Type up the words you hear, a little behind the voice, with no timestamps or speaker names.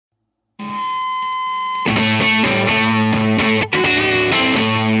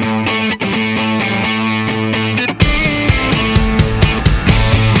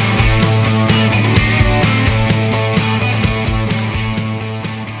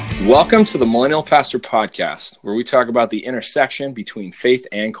Welcome to the Millennial Pastor Podcast, where we talk about the intersection between faith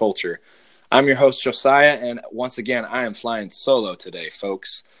and culture. I'm your host, Josiah, and once again, I am flying solo today,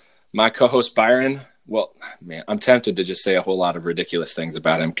 folks. My co-host, Byron, well, man, I'm tempted to just say a whole lot of ridiculous things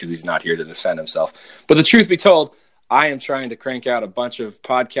about him because he's not here to defend himself. But the truth be told, I am trying to crank out a bunch of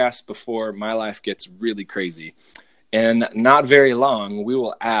podcasts before my life gets really crazy. And not very long, we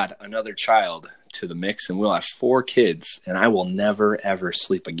will add another child to the mix, and we'll have 4 kids, and I will never, ever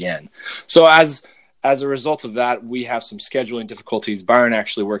sleep again. So as a result of that, we have some scheduling difficulties. Byron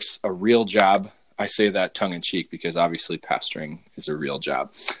actually works a real job. I say that tongue-in-cheek because obviously pastoring is a real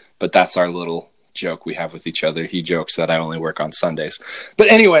job. But that's our little joke we have with each other. He jokes that I only work on Sundays. But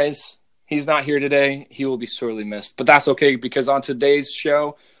anyways, he's not here today. He will be sorely missed. But that's okay, because on today's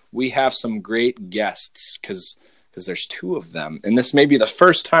show, we have some great guests because there's 2 of them. And this may be the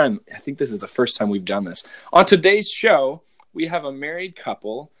first time, I think this is the first time we've done this. On today's show, we have a married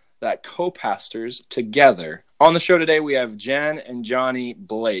couple that co-pastors together. On the show today, we have Jen and Jonny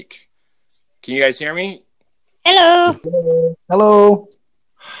Blake. Can you guys hear me? Hello. Hello.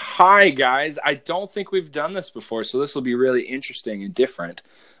 Hi, guys. I don't think we've done this before, so this will be really interesting and different.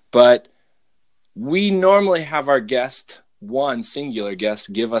 But we normally have our guest, one singular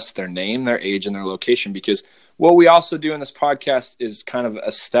guest, give us their name, their age, and their location, because what we also do in this podcast is kind of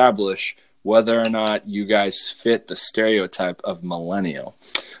establish whether or not you guys fit the stereotype of millennial.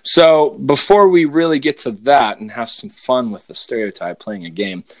 So before we really get to that and have some fun with the stereotype, playing a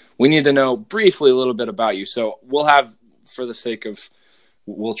game, we need to know briefly a little bit about you. So we'll have, for the sake of,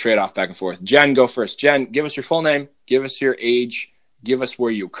 we'll trade off back and forth. Jen, go first. Jen, give us your full name, give us your age, give us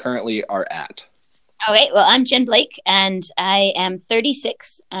where you currently are at. Okay, well, I'm Jen Blake, and I am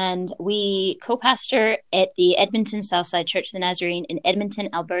 36, and we co-pastor at the Edmonton Southside Church of the Nazarene in Edmonton,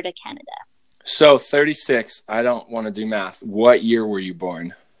 Alberta, Canada. So 36, I don't want to do math. What year were you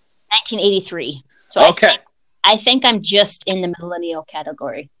born? 1983. So okay. I think I'm just in the millennial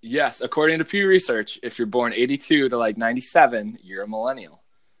category. Yes, according to Pew Research, if you're born 82 to like 97, you're a millennial.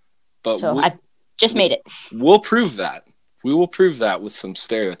 But so I've just made it. We'll prove that. We will prove that with some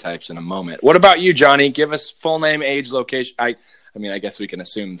stereotypes in a moment. What about you, Jonny? Give us full name, age, location. I mean, I guess we can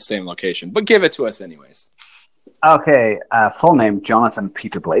assume the same location, but give it to us anyways. Okay, full name, Jonathan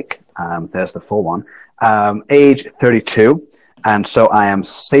Peter Blake. There's the full one. Age 32, and so I am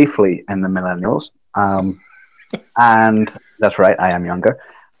safely in the millennials. And that's right, I am younger.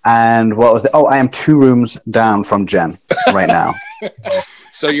 And what was I am 2 rooms down from Jen right now.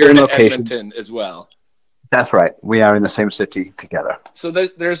 So you're in Edmonton as well. That's right. We are in the same city together. So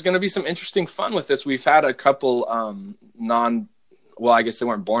there's going to be some interesting fun with this. We've had a couple well, I guess they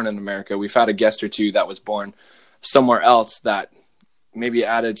weren't born in America. We've had a guest or 2 that was born somewhere else that maybe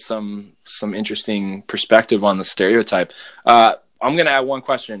added some interesting perspective on the stereotype. I'm going to add one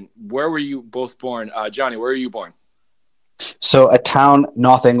question. Where were you both born? Jonny, where were you born? So a town,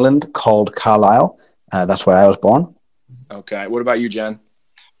 North England, called Carlisle. That's where I was born. Okay. What about you, Jen?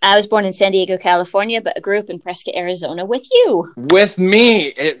 I was born in San Diego, California, but I grew up in Prescott, Arizona with you. With me.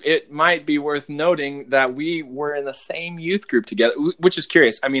 It might be worth noting that we were in the same youth group together, which is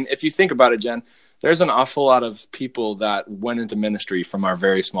curious. I mean, if you think about it, Jen, there's an awful lot of people that went into ministry from our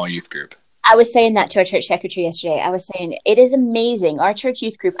very small youth group. I was saying that to our church secretary yesterday. I was saying, it is amazing. Our church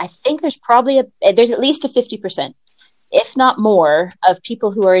youth group, I think there's at least a 50%, if not more, of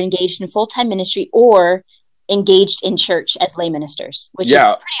people who are engaged in full-time ministry or engaged in church as lay ministers, which is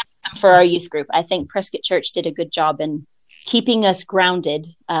pretty awesome for our youth group. I think Prescott Church did a good job in keeping us grounded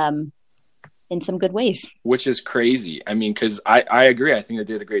in some good ways. Which is crazy. I mean, because I agree. I think they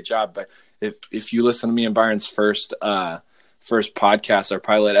did a great job. But if you listen to me and Byron's first podcast, our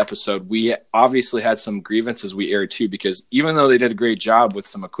pilot episode, we obviously had some grievances we aired too, because even though they did a great job with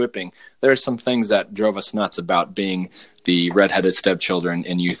some equipping, there are some things that drove us nuts about being the redheaded stepchildren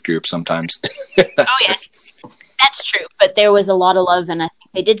in youth group sometimes. Oh, yes, that's true. But there was a lot of love, and I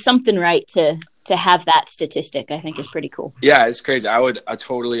think they did something right to have that statistic. I think is pretty cool. Yeah, it's crazy. I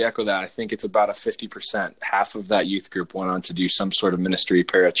totally echo that. I think it's about a 50%. Half of that youth group went on to do some sort of ministry,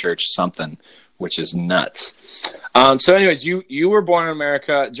 parachurch, something, which is nuts. So anyways, you were born in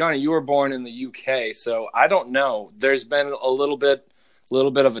America. Jonny, you were born in the UK. So I don't know. There's been a little bit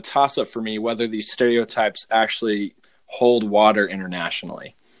of a toss-up for me whether these stereotypes actually hold water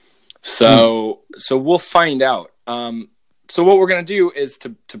internationally. So we'll find out. So what we're going to do is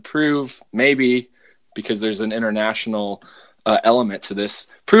to prove, maybe because there's an international element to this,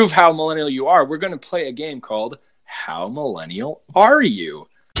 prove how millennial you are. We're going to play a game called How Millennial Are You?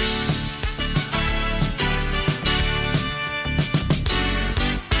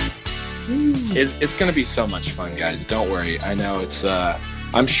 It's going to be so much fun, guys. Don't worry. I know it's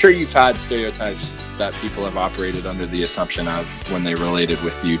I'm sure you've had stereotypes that people have operated under the assumption of when they related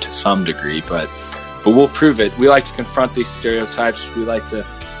with you to some degree, but we'll prove it. We like to confront these stereotypes. We like to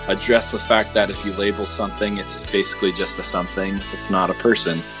address the fact that if you label something, it's basically just a something. It's not a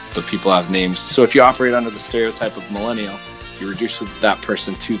person, but people have names. So if you operate under the stereotype of millennial, you reduce that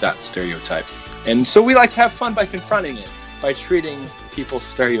person to that stereotype. And so we like to have fun by confronting it, by treating people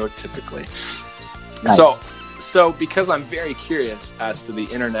stereotypically. Nice. So because I'm very curious as to the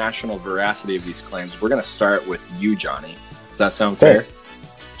international veracity of these claims, we're going to start with you, Jonny. Does that sound fair?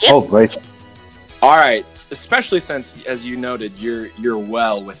 Yep. Oh, great. All right. Especially since, as you noted, you're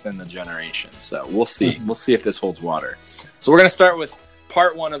well within the generation. So we'll see. We'll see if this holds water. So we're going to start with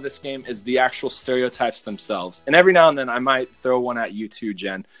part one of this game is the actual stereotypes themselves. And every now and then I might throw one at you too,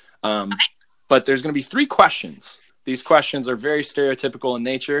 Jen. But there's going to be 3 questions. These questions are very stereotypical in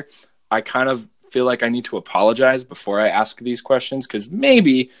nature. I kind of feel like I need to apologize before I ask these questions because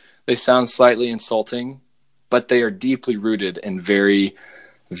maybe they sound slightly insulting, but they are deeply rooted in very,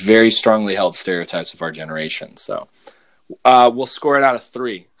 very strongly held stereotypes of our generation. So we'll score it out of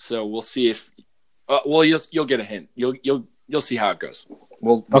 3. So we'll see if you'll get a hint. You'll see how it goes.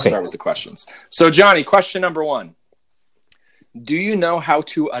 We'll start with the questions. So Jonny, question number 1: do you know how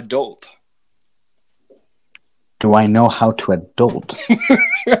to adult? Do I know how to adult?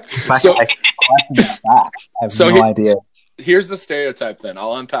 So, I have no idea. Here's the stereotype then.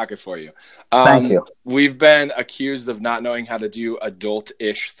 I'll unpack it for you. Thank you. We've been accused of not knowing how to do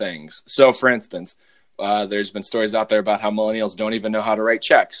adult-ish things. So, for instance, there's been stories out there about how millennials don't even know how to write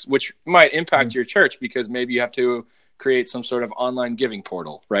checks, which might impact your church because maybe you have to create some sort of online giving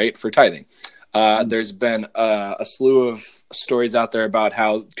portal, right, for tithing. There's been a slew of stories out there about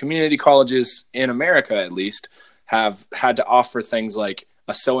how community colleges in America, at least, have had to offer things like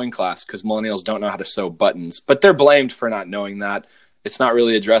a sewing class because millennials don't know how to sew buttons, but they're blamed for not knowing that. It's not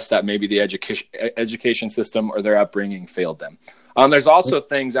really addressed that maybe the education system or their upbringing failed them. There's also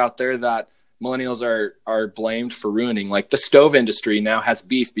things out there that millennials are blamed for ruining, like the stove industry now has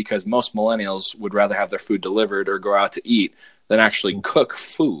beef because most millennials would rather have their food delivered or go out to eat than actually cook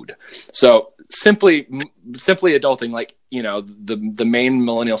food. So simply adulting, like, you know, the main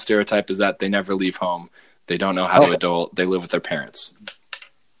millennial stereotype is that they never leave home. They don't know how to adult. They live with their parents.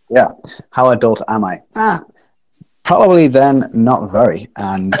 Yeah. How adult am I? Probably then not very.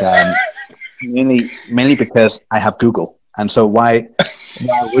 And mainly because I have Google. And so why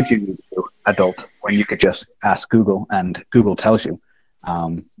would you need to adult when you could just ask Google and Google tells you?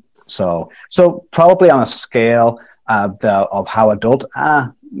 So probably on a scale of how adult,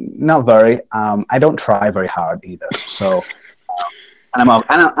 not very. I don't try very hard either. So, and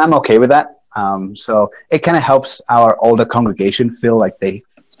I'm okay with that. So it kind of helps our older congregation feel like they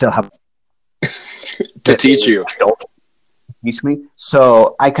still have to teach you. Teach me.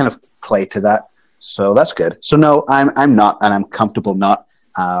 So I kind of play to that. So that's good. So no, I'm not, and I'm comfortable not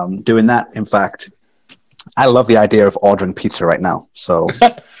doing that. In fact, I love the idea of ordering pizza right now. So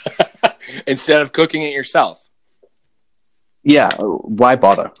instead of cooking it yourself. Yeah, why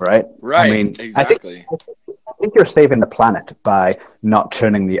bother, right? Right. I mean, exactly. I think you're saving the planet by not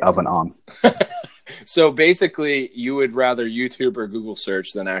turning the oven on. So basically, you would rather YouTube or Google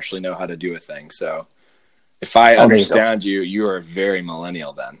search than actually know how to do a thing. So if I understand you, you are very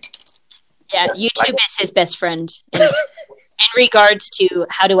millennial then. Yeah, yes, YouTube is his best friend in regards to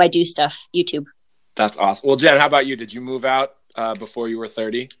how do I do stuff, YouTube. That's awesome. Well, Jen, how about you? Did you move out before you were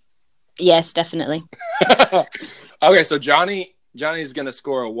 30? Yes, definitely. Okay, so Johnny's going to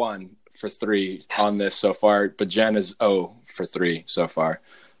score a 1 for 3 on this so far, but Jen is 0 for 3 so far.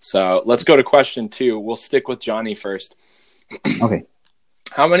 So let's go to question 2. We'll stick with Jonny first. Okay.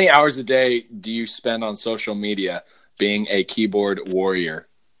 How many hours a day do you spend on social media being a keyboard warrior?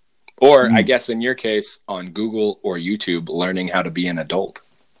 Or I guess in your case, on Google or YouTube, learning how to be an adult?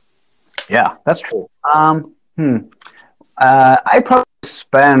 Yeah, that's true. I probably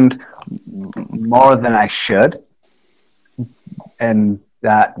spend more than I should. And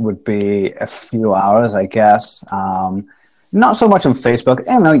that would be a few hours, I guess. Not so much on Facebook.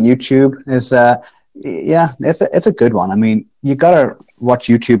 I know YouTube is, it's a good one. I mean, you gotta watch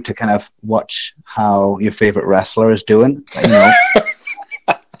YouTube to kind of watch how your favorite wrestler is doing. You know,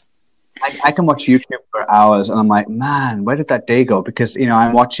 I can watch YouTube for hours, and I'm like, man, where did that day go? Because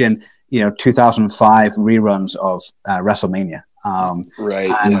I'm watching 2005 reruns of WrestleMania.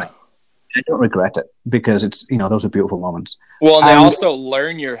 Right. And yeah. I don't regret it because it's those are beautiful moments. Well, and they also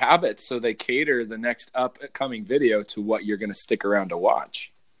learn your habits, so they cater the next upcoming video to what you're going to stick around to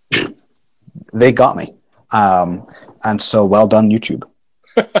watch. They got me, and so well done, YouTube.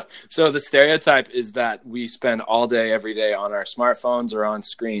 So the stereotype is that we spend all day, every day on our smartphones or on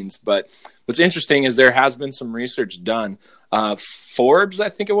screens. But what's interesting is there has been some research done. Forbes, I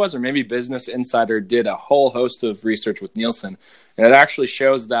think it was, or maybe Business Insider did a whole host of research with Nielsen. And it actually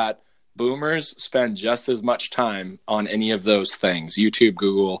shows that boomers spend just as much time on any of those things, YouTube,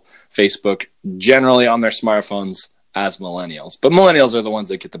 Google, Facebook, generally on their smartphones as millennials. But millennials are the ones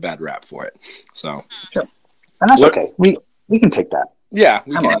that get the bad rap for it. So, sure. And that's okay. We can take that. Yeah,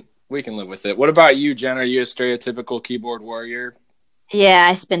 we can live with it. What about you, Jen? Are you a stereotypical keyboard warrior? Yeah,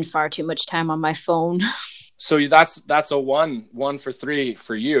 I spend far too much time on my phone. So that's a one for three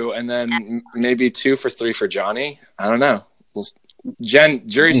for you, and then maybe 2 for 3 for Jonny. I don't know. Jen,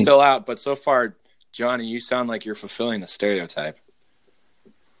 jury's still out, but so far, Jonny, you sound like you're fulfilling the stereotype.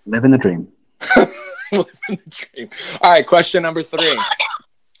 Living the dream. Living the dream. All right, question number 3.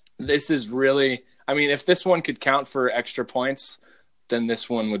 This is really, I mean, if this one could count for extra points, then this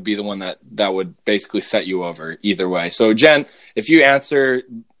one would be the one that would basically set you over either way. So, Jen, if you answer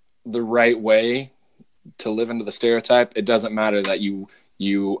the right way to live into the stereotype, it doesn't matter that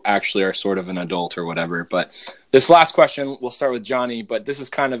you actually are sort of an adult or whatever. But this last question, we'll start with Jonny, but this is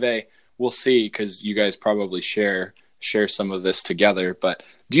kind of we'll see, because you guys probably share some of this together. But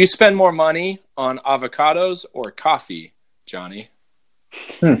do you spend more money on avocados or coffee, Jonny?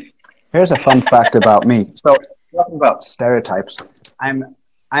 Here's a fun fact about me. So, talking about stereotypes, I'm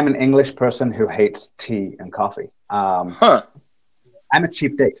an English person who hates tea and coffee. I'm a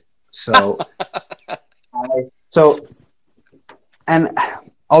cheap date. So, and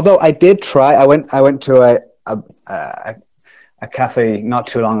although I did try, I went to a cafe not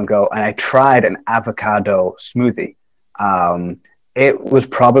too long ago, and I tried an avocado smoothie. It was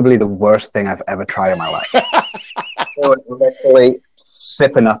probably the worst thing I've ever tried in my life. It was literally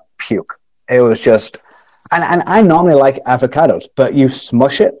sipping up puke. It was just, and I normally like avocados, but you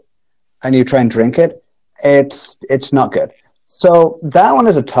smush it and you try and drink it, it's not good. So that one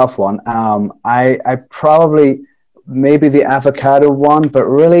is a tough one. I probably maybe the avocado one, but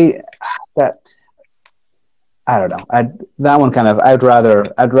really that I don't know. That one kind of I'd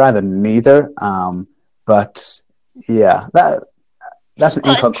rather neither. But yeah, that's an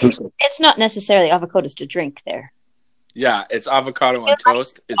inconclusive. It's not necessarily avocados to drink there. Yeah, it's avocado on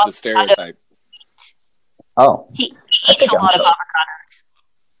toast is the stereotype. Oh, he eats a lot of avocados,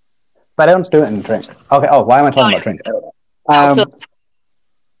 but I don't do it in drink. Okay. Oh, why am I talking about drink?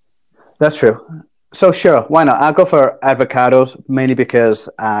 That's true. So sure, why not? I'll go for avocados, mainly because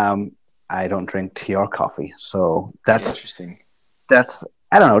I don't drink tea or coffee. So that's interesting.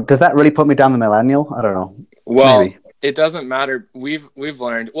 I don't know. Does that really put me down the millennial? I don't know. Well, maybe. It doesn't matter. We've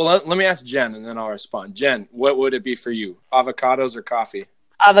learned. Well, let me ask Jen, and then I'll respond. Jen, what would it be for you? Avocados or coffee?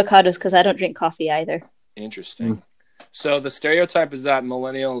 Avocados, because I don't drink coffee either. Interesting. So the stereotype is that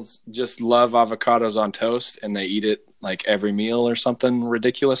millennials just love avocados on toast, and they eat it like every meal or something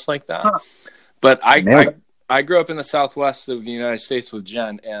ridiculous like that. Huh. But I grew up in the Southwest of the United States with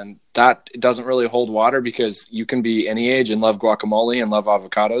Jen, and that doesn't really hold water, because you can be any age and love guacamole and love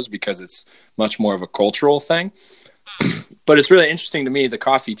avocados, because it's much more of a cultural thing. But it's really interesting to me, the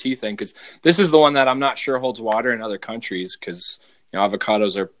coffee tea thing, because this is the one that I'm not sure holds water in other countries, because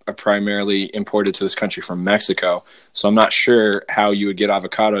avocados are primarily imported to this country from Mexico. So I'm not sure how you would get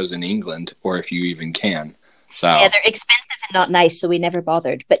avocados in England, or if you even can. So yeah, they're expensive and not nice, so we never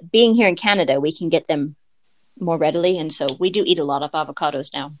bothered. But being here in Canada, we can get them more readily, and so we do eat a lot of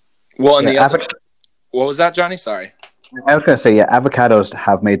avocados now. Well, and what was that, Jonny? Sorry. I was going to say, yeah, avocados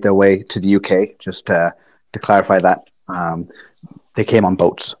have made their way to the UK, just to clarify that. They came on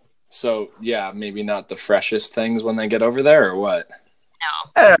boats. So, yeah, maybe not the freshest things when they get over there, or what?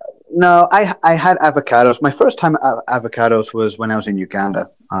 No. No, I had avocados. My first time avocados was when I was in Uganda,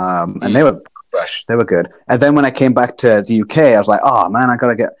 and they were fresh. They were good. And then when I came back to the UK, I was like, oh, man, I got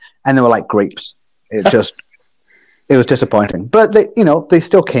to get... And they were like grapes. It just... It was disappointing. But, they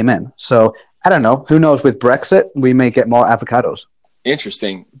still came in. So, I don't know. Who knows? With Brexit, we may get more avocados.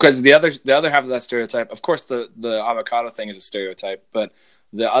 Interesting. Because the other half of that stereotype, of course, the avocado thing is a stereotype, but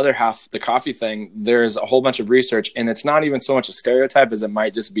the other half, the coffee thing, there's a whole bunch of research, and it's not even so much a stereotype as it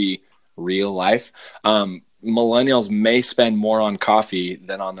might just be real life. Millennials may spend more on coffee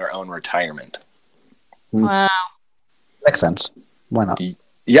than on their own retirement. Wow. Makes sense. Why not?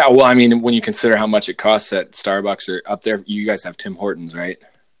 Yeah, well, I mean, when you consider how much it costs at Starbucks or up there, you guys have Tim Hortons, right?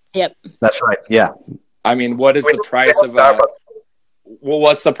 Yep. That's right, yeah. I mean, what is the price of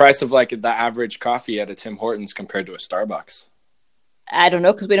what's the price of like the average coffee at a Tim Hortons compared to a Starbucks? I don't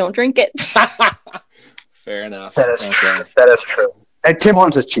know, because we don't drink it. Fair enough. That is true. That is true. And Tim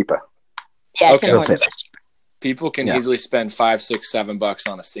Hortons is cheaper. Yeah, okay. Tim Hortons is cheaper. People can easily spend $5, $6, $7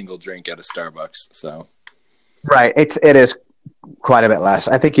 on a single drink at a Starbucks. So, right, it is quite a bit less.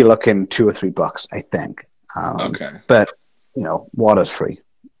 I think you're looking $2 or $3, I think. Okay, but water's free.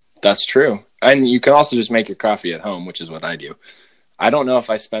 That's true, and you can also just make your coffee at home, which is what I do. I don't know if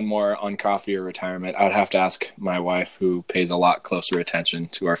I spend more on coffee or retirement. I would have to ask my wife, who pays a lot closer attention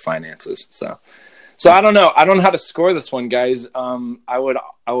to our finances. So I don't know. I don't know how to score this one, guys. I would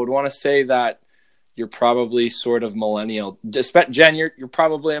want to say that you're probably sort of millennial. Jen, you're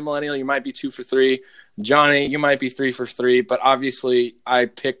probably a millennial. You might be 2 for 3. Jonny, you might be 3 for 3. But obviously, I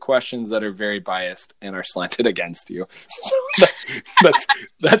pick questions that are very biased and are slanted against you. So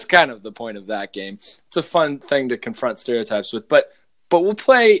that's kind of the point of that game. It's a fun thing to confront stereotypes with. But we'll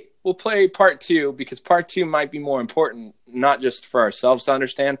play part 2, because part 2 might be more important, not just for ourselves to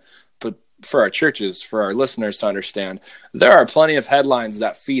understand, but for our churches, for our listeners to understand. There are plenty of headlines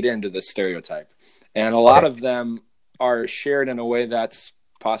that feed into this stereotype. And a lot of them are shared in a way that's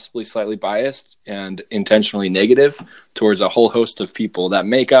possibly slightly biased and intentionally negative towards a whole host of people that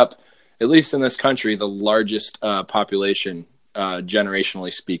make up, at least in this country, the largest population,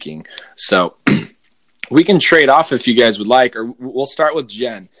 generationally speaking. So we can trade off if you guys would like, or we'll start with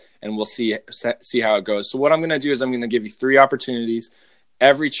Jen and we'll see how it goes. So what I'm going to do is I'm going to give you 3 opportunities.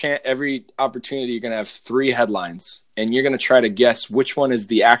 Every opportunity, you're going to have 3 headlines, and you're going to try to guess which one is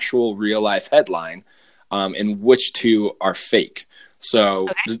the actual real life headline, and which 2 are fake. So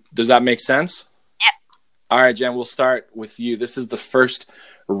does that make sense? Yep. All right, Jen, we'll start with you. This is the first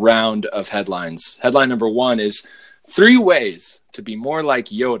round of headlines. Headline number 1 is 3 ways to be more like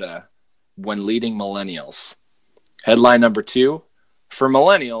Yoda when leading millennials. Headline number 2, for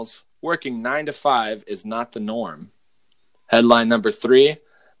millennials, working 9 to 5 is not the norm. Headline number 3,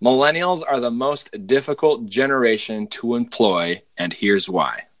 millennials are the most difficult generation to employ, and here's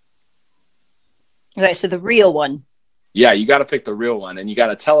why. Okay, so the real one. Yeah, you got to pick the real one, and you got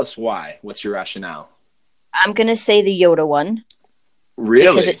to tell us why. What's your rationale? I'm going to say the Yoda one.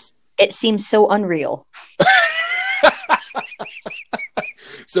 Really? Because it seems so unreal.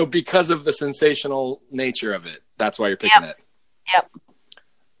 So because of the sensational nature of it, that's why you're picking it? Yep.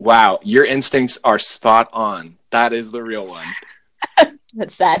 Wow, your instincts are spot on. That is the real one.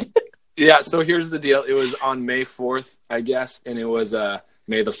 That's sad. Yeah, so here's the deal. It was on May 4th, I guess, and it was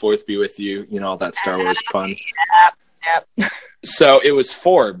May the 4th be with you, all that Star Wars pun. Yep. So it was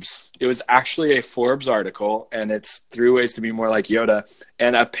Forbes. It was actually a Forbes article, and it's 3 ways to be more like Yoda.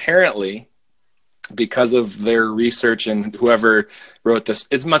 And apparently, because of their research and whoever wrote this,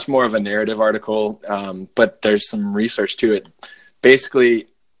 it's much more of a narrative article, but there's some research to it. Basically,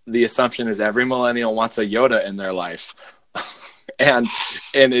 the assumption is every millennial wants a Yoda in their life. and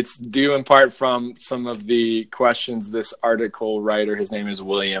it's due in part from some of the questions this article writer, his name is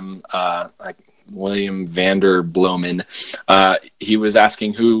William Vander Bloemen, he was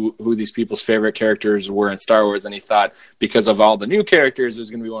asking who these people's favorite characters were in Star Wars, and he thought because of all the new characters it was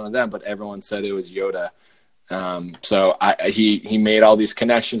going to be one of them, but everyone said it was Yoda. So he made all these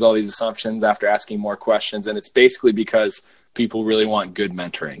connections, all these assumptions after asking more questions, and it's basically because people really want good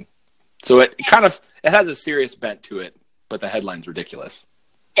mentoring. So it has a serious bent to it, but the headline's ridiculous.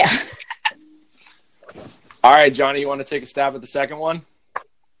 Yeah. All right, Jonny, you want to take a stab at the second one?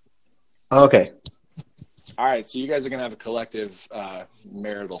 Okay. All right, so you guys are going to have a collective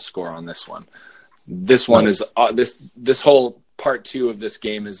marital score on this one. This one is this whole part 2 of this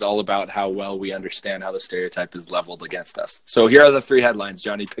game is all about how well we understand how the stereotype is leveled against us. So here are the 3 headlines.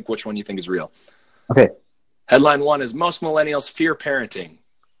 Jonny, pick which one you think is real. Okay. Headline 1 is most millennials fear parenting,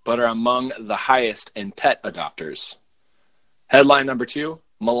 but are among the highest in pet adopters. Headline number 2,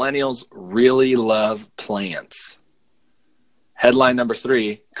 millennials really love plants. Headline number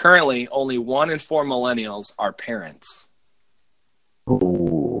 3, currently only 1 in 4 millennials are parents.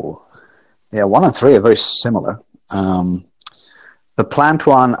 Ooh. Yeah, 1 and 3 are very similar. The plant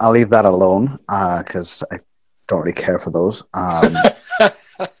one, I'll leave that alone because I don't really care for those.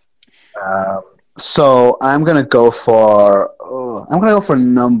 So I'm gonna go for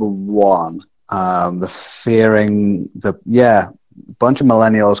number 1. A bunch of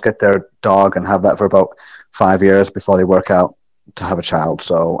millennials get their dog and have that for about 5 years before they work out to have a child.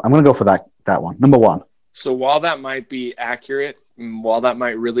 So I'm gonna go for that one, number 1. So while that might be accurate, while that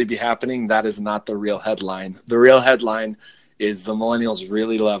might really be happening, that is not the real headline. The real headline is the millennials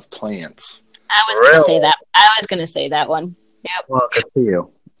really love plants. I was going to say that. I was going to say that one. Yep. Well, good for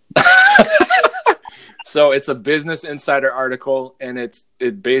you. So it's a Business Insider article, and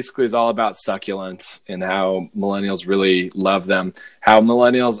it basically is all about succulents and how millennials really love them. How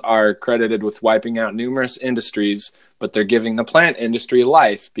millennials are credited with wiping out numerous industries, but they're giving the plant industry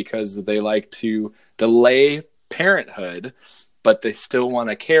life because they like to delay parenthood, but they still want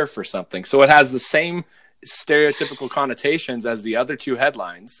to care for something. So it has the same stereotypical connotations as the other two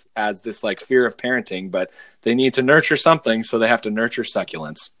headlines, as this like fear of parenting, but they need to nurture something, so they have to nurture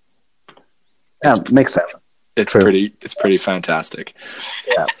succulents. Yeah, makes sense. It's pretty fantastic.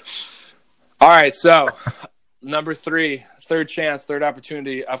 Yeah. All right, so number 3, third chance, third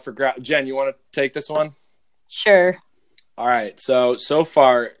opportunity up for grab. Jen, you want to take this one? Sure. All right, so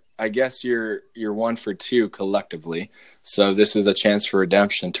far, I guess you're 1 for 2 collectively. So this is a chance for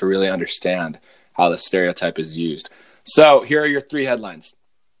redemption to really understand how the stereotype is used. So here are your 3 headlines.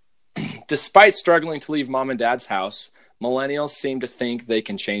 Despite struggling to leave mom and dad's house, millennials seem to think they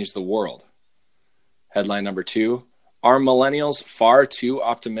can change the world. Headline number 2, are millennials far too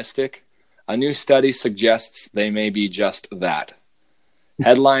optimistic? A new study suggests they may be just that.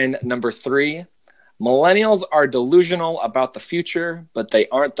 Headline number 3, millennials are delusional about the future, but they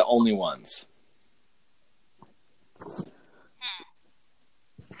aren't the only ones.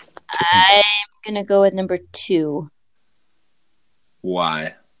 I'm going to go with number 2.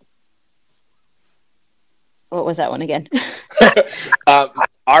 Why? What was that one again?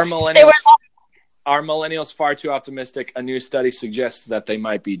 Are millennials far too optimistic? A new study suggests that they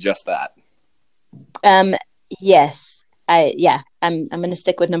might be just that. Yes. I'm going to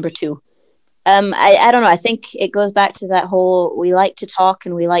stick with number 2. I don't know. I think it goes back to that whole, we like to talk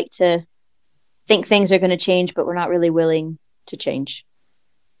and we like to think things are going to change, but we're not really willing to change.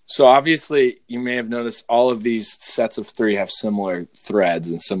 So obviously, you may have noticed all of these sets of 3 have similar threads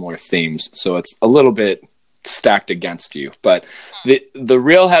and similar themes. So it's a little bit stacked against you. But the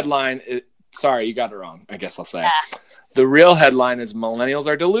real headline, sorry, you got it wrong, I guess I'll say. Yeah. The real headline is millennials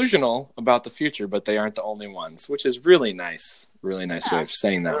are delusional about the future, but they aren't the only ones, which is really nice. Really nice way of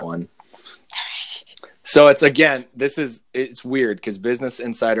saying that one. So it's weird because Business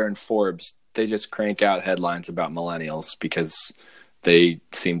Insider and Forbes, they just crank out headlines about millennials because they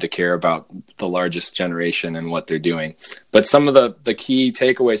seem to care about the largest generation and what they're doing. But some of the key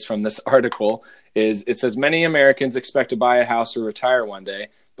takeaways from this article is it says many Americans expect to buy a house or retire one day,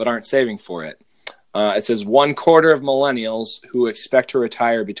 but aren't saving for it. It says 1/4 of millennials who expect to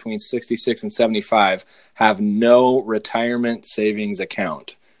retire between 66 and 75 have no retirement savings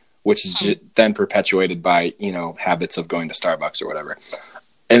account, which is then perpetuated by, habits of going to Starbucks or whatever.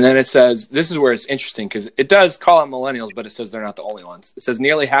 And then it says, this is where it's interesting because it does call out millennials, but it says they're not the only ones. It says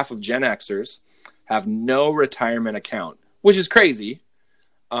nearly half of Gen Xers have no retirement account, which is crazy,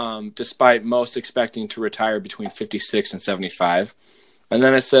 despite most expecting to retire between 56 and 75. And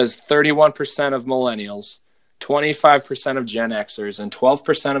then it says 31% of millennials, 25% of Gen Xers, and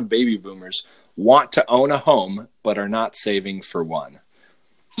 12% of baby boomers want to own a home, but are not saving for one.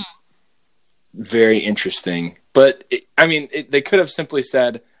 Very interesting. But, they could have simply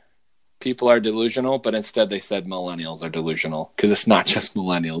said people are delusional, but instead they said millennials are delusional because it's not just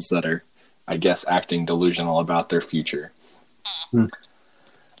millennials that are, I guess, acting delusional about their future.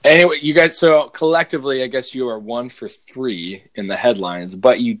 Anyway, you guys, so collectively, I guess you are 1 for 3 in the headlines,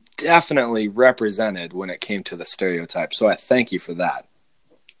 but you definitely represented when it came to the stereotype. So I thank you for that.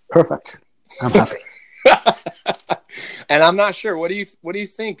 Perfect. I'm happy. And I'm not sure. What do you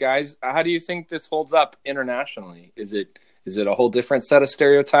think, guys? How do you think this holds up internationally? Is it a whole different set of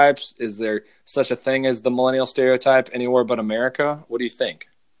stereotypes? Is there such a thing as the millennial stereotype anywhere but America? What do you think?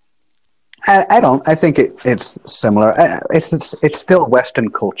 I don't. I think it's similar. It's still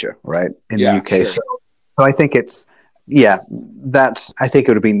Western culture, right? In the UK. Sure. So I think I think it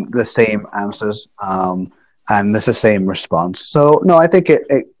would have been the same answers, and it's the same response. So no, I think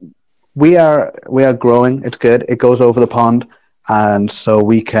we are growing. It's good. It goes over the pond, and so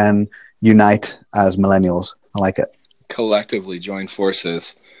we can unite as millennials. I like it. Collectively join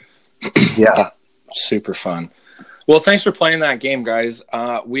forces. Yeah. Super fun. Well, thanks for playing that game, guys.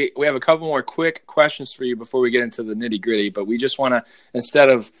 We have a couple more quick questions for you before we get into the nitty-gritty, but we just want to, instead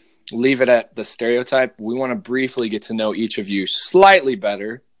of leave it at the stereotype, we want to briefly get to know each of you slightly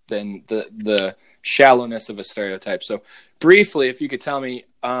better than the shallowness of a stereotype. So briefly, if you could tell me,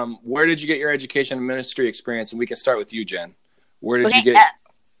 where did you get your education and ministry experience? And we can start with you, Jen. Where did you get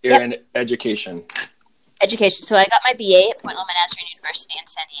your education? Education. So I got my BA at Point Loma Nazarene University in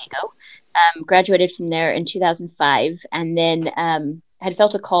San Diego. Graduated from there in 2005, and then had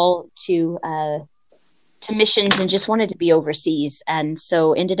felt a call to missions and just wanted to be overseas, and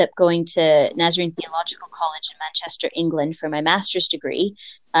so ended up going to Nazarene Theological College in Manchester, England, for my master's degree,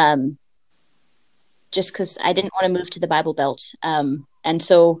 just because I didn't want to move to the Bible Belt, and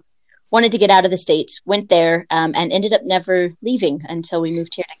so wanted to get out of the States. Went there and ended up never leaving until we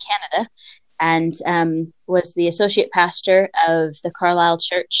moved here to Canada, and was the associate pastor of the Carlisle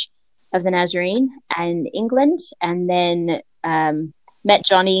Church of the Nazarene in England, and then met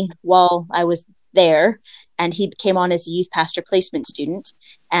Jonny while I was there, and he came on as a youth pastor placement student.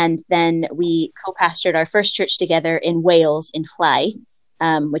 And then we co-pastored our first church together in Wales, in Fly,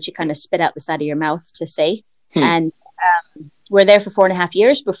 which you kind of spit out the side of your mouth to say. And we're there for 4.5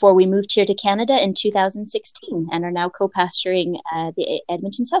 years before we moved here to Canada in 2016, and are now co-pastoring the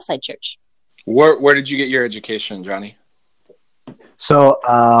Edmonton Southside Church. Where did you get your education, Jonny? So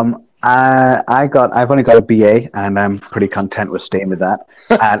I've only got a BA, and I'm pretty content with staying with that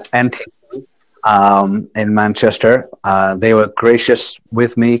at NT in Manchester. They were gracious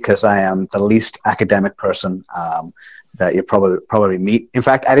with me because I am the least academic person that you probably meet. In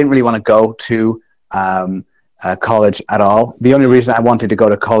fact, I didn't really want to go to college at all. The only reason I wanted to go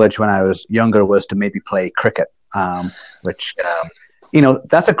to college when I was younger was to maybe play cricket, which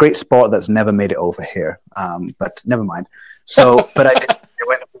that's a great sport that's never made it over here. But never mind. So, but I did.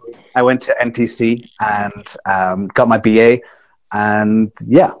 I went to NTC and got my BA, and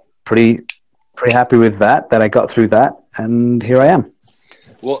yeah, pretty happy with that I got through that, and here I am.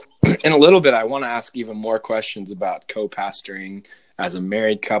 Well, in a little bit, I want to ask even more questions about co-pastoring as a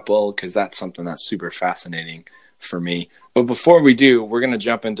married couple, because that's something that's super fascinating for me. But before we do, we're going to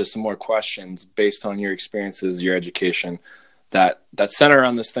jump into some more questions based on your experiences, your education, that center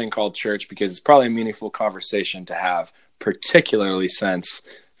around this thing called church, because it's probably a meaningful conversation to have, particularly since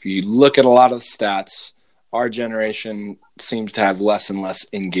if you look at a lot of the stats, our generation seems to have less and less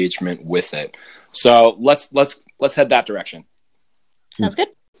engagement with it. So let's head that direction. Sounds good.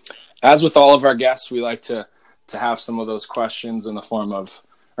 As with all of our guests, we like to have some of those questions in the form of,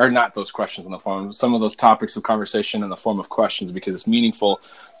 or not those questions in the form of, some of those topics of conversation in the form of questions, because it's meaningful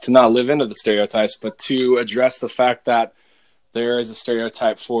to not live into the stereotypes, but to address the fact that there is a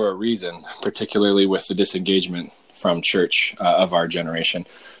stereotype for a reason, particularly with the disengagement from church of our generation.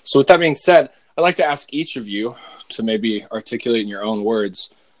 So with that being said, I'd like to ask each of you to maybe articulate in your own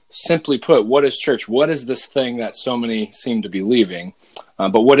words, simply put, what is church? What is this thing that so many seem to be leaving?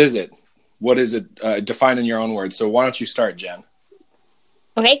 But what is it? What is it? Define in your own words. So why don't you start, Jen?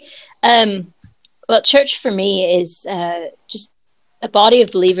 Okay. Well, church for me is just a body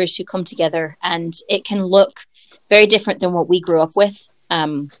of believers who come together, and it can look very different than what we grew up with.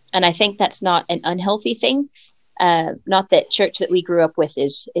 And I think that's not an unhealthy thing. Not that church that we grew up with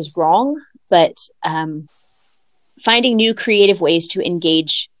is wrong, but finding new creative ways to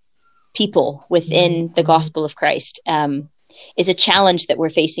engage people within the gospel of Christ is a challenge that we're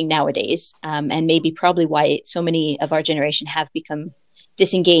facing nowadays, and maybe probably why so many of our generation have become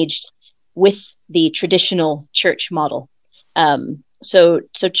disengaged with the traditional church model. So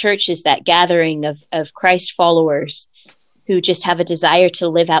church is that gathering of Christ followers who just have a desire to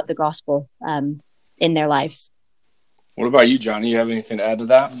live out the gospel in their lives. What about you, Jonny? You have anything to add to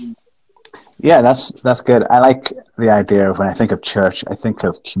that? Yeah, that's good. I like the idea of, when I think of church, I think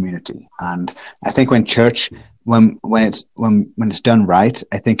of community, and I think when church, when it's done right,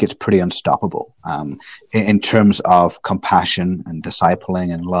 I think it's pretty unstoppable in terms of compassion and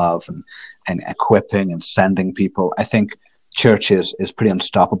discipling and love and equipping and sending people. I think church is pretty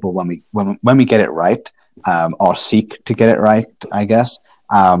unstoppable when we get it right, or seek to get it right, I guess.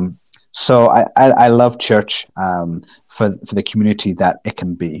 So I love church for the community that it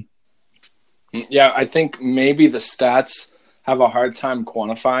can be. Yeah, I think maybe the stats have a hard time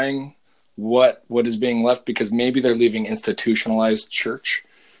quantifying what is being left, because maybe they're leaving institutionalized church.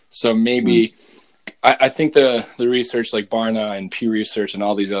 So maybe I think the research like Barna and Pew Research and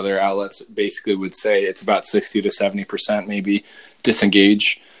all these other outlets basically would say it's about 60 to 70% maybe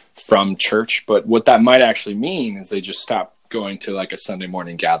disengage from church. But what that might actually mean is they just stop going to like a Sunday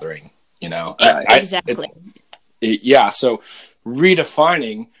morning gathering, Exactly. So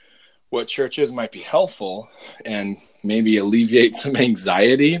redefining what church is might be helpful and maybe alleviate some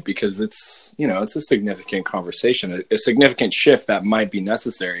anxiety, because it's a significant conversation, a significant shift that might be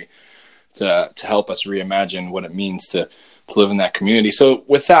necessary to help us reimagine what it means to live in that community. So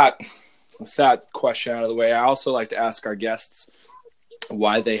with that question out of the way, I also like to ask our guests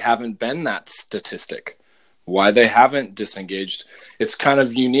why they haven't been that statistic, why they haven't disengaged. It's kind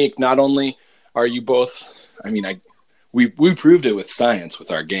of unique. Not only are you both, we proved it with science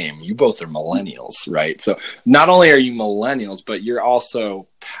with our game. You both are millennials, right? So not only are you millennials, but you're also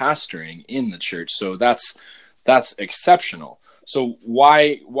pastoring in the church. So that's exceptional. So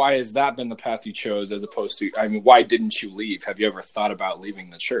why has that been the path you chose, as opposed to, why didn't you leave? Have you ever thought about leaving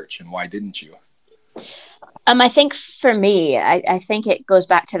the church, and why didn't you? I think for me, I think it goes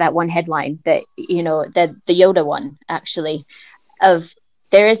back to that one headline that, the Yoda one, actually, of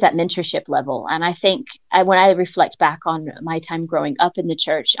there is that mentorship level. And I think when I reflect back on my time growing up in the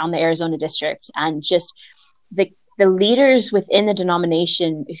church on the Arizona district, and just the leaders within the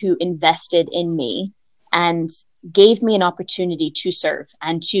denomination who invested in me and gave me an opportunity to serve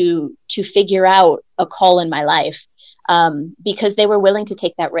and to figure out a call in my life, because they were willing to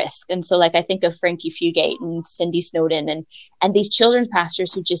take that risk. And so, like, I think of Frankie Fugate and Cindy Snowden and these children's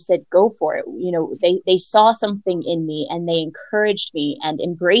pastors who just said, go for it. You know, they saw something in me and they encouraged me and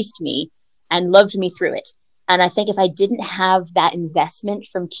embraced me and loved me through it. And I think if I didn't have that investment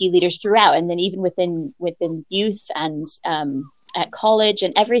from key leaders throughout, and then even within youth and at college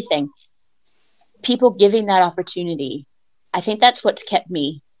and everything, people giving that opportunity, I think that's what's kept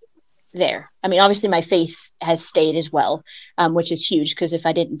me there. I mean, obviously my faith has stayed as well, which is huge, because if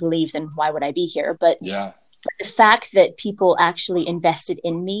I didn't believe, then why would I be here? But yeah, the fact that people actually invested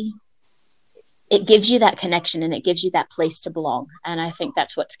in me, it gives you that connection and it gives you that place to belong. And I think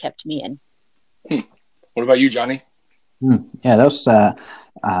that's what's kept me in. What about you, Jonny? Yeah, that was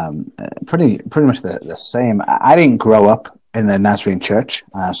pretty much the same. I didn't grow up in the Nazarene church,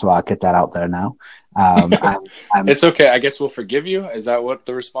 so I'll get that out there now. It's okay. I guess we'll forgive you. Is that what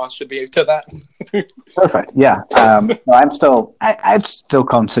the response should be to that? Perfect. Yeah. No, I'd still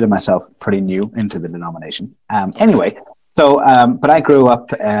consider myself pretty new into the denomination. Anyway, so but I grew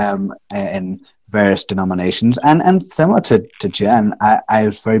up in various denominations, and similar to Jen, I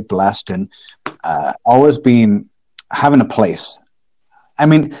was very blessed and always been having a place. I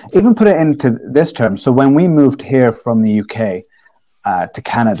mean, even put it into this term. So when we moved here from the UK to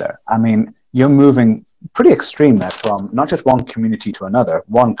Canada, I mean, you're moving pretty extreme there, from not just one community to another,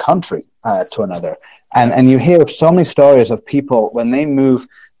 one country to another. And you hear so many stories of people when they move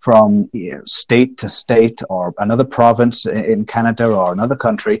from state to state or another province in Canada or another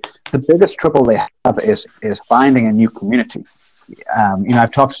country, the biggest trouble they have is finding a new community.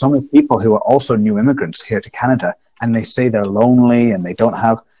 I've talked to so many people who are also new immigrants here to Canada, and they say they're lonely and they don't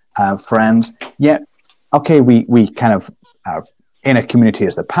have friends. Yet, okay, we kind of are in a community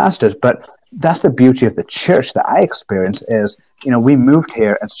as the pastors, but that's the beauty of the church that I experience is, we moved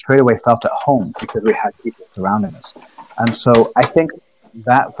here and straight away felt at home because we had people surrounding us. And so I think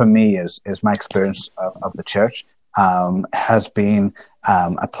that for me is my experience of the church, has been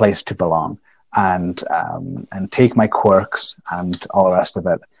a place to belong and take my quirks and all the rest of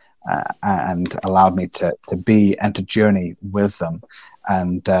it, and allowed me to be and to journey with them.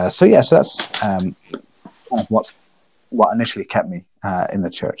 And so that's kind of what initially kept me in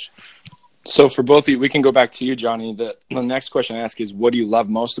the church. So for both of you, we can go back to you, Jonny. The next question I ask is, what do you love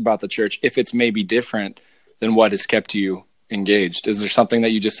most about the church, if it's maybe different than what has kept you engaged? Is there something that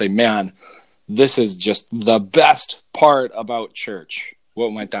you just say, man, this is just the best part about church?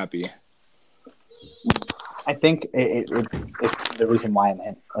 What might that be? I think it's the reason why I'm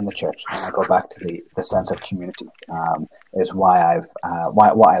in the church. And I go back to the sense of community, is why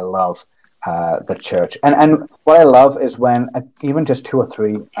I love the church. And what I love is when even just 2 or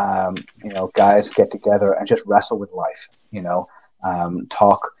 3 guys get together and just wrestle with life,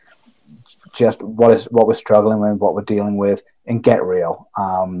 talk just what we're struggling with, what we're dealing with, and get real.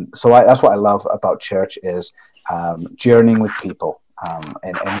 So that's what I love about church is journeying with people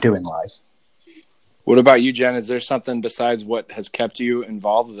and doing life. What about you, Jen? Is there something besides what has kept you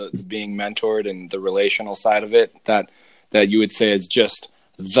involved, the being mentored and the relational side of it, that you would say is just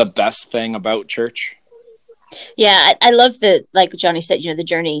the best thing about church? Yeah, I love like Jonny said, the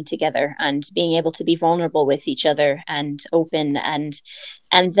journey together and being able to be vulnerable with each other and open, and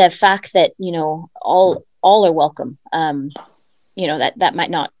the fact that, all are welcome. That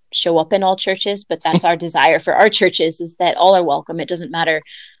might not show up in all churches, but that's our desire for our churches, is that all are welcome. It doesn't matter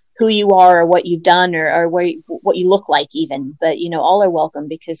who you are or what you've done or what you look like even, but all are welcome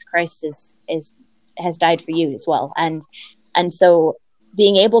because Christ has died for you as well. And so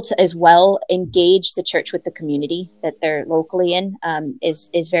being able to as well engage the church with the community that they're locally in is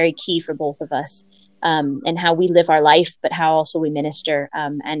very key for both of us, and how we live our life, but how also we minister.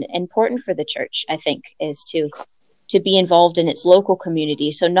 And important for the church, I think, is to be involved in its local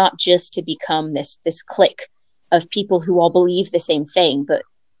community. So not just to become this clique of people who all believe the same thing, but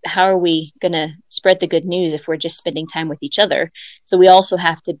how are we going to spread the good news if we're just spending time with each other? So we also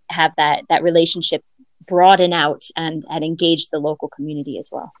have to have that relationship broaden out and engage the local community as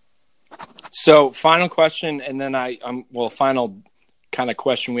well. So final question, and then final kind of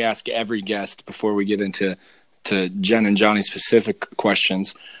question we ask every guest before we get into Jen and Jonny specific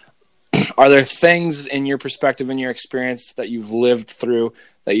questions. Are there things in your perspective, in your experience that you've lived through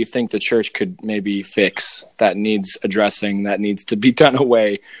that you think the church could maybe fix, that needs addressing, that needs to be done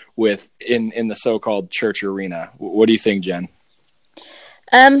away with in the so-called church arena? What do you think, Jen?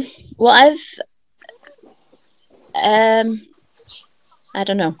 Well, I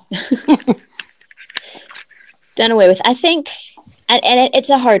don't know. Done away with. I think, and it's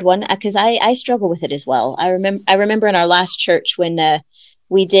a hard one because I struggle with it as well. I remember in our last church when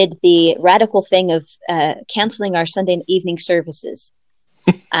we did the radical thing of canceling our Sunday evening services,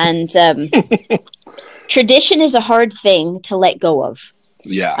 and tradition is a hard thing to let go of.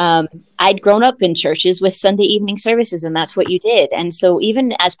 Yeah. I'd grown up in churches with Sunday evening services, and that's what you did. And so,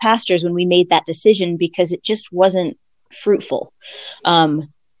 even as pastors, when we made that decision, because it just wasn't fruitful,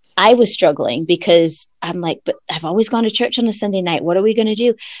 I was struggling because I'm like, but I've always gone to church on a Sunday night. What are we going to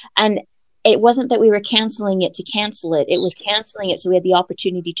do? And it wasn't that we were canceling it to cancel it. It was canceling it so we had the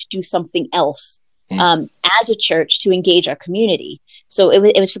opportunity to do something else as a church to engage our community. So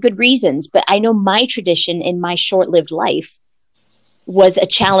it was for good reasons. But I know my tradition in my short-lived life was a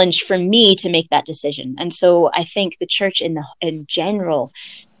challenge for me to make that decision. And so I think the church in general,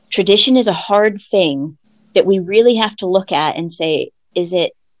 tradition is a hard thing that we really have to look at and say, is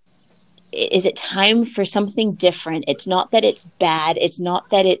it time for something different? It's not that it's bad. It's not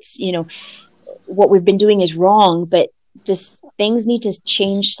that it's, what we've been doing is wrong, but just things need to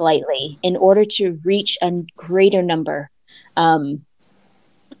change slightly in order to reach a greater number.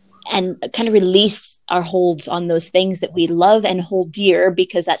 And kind of release our holds on those things that we love and hold dear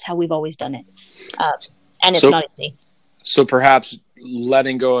because that's how we've always done it. And it's not easy. So perhaps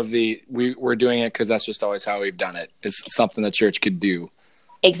letting go of we're doing it because that's just always how we've done it is something the church could do.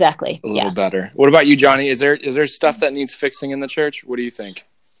 Exactly. A little better. What about you, Jonny? Is there stuff that needs fixing in the church? What do you think?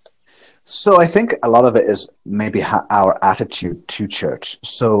 So I think a lot of it is maybe our attitude to church.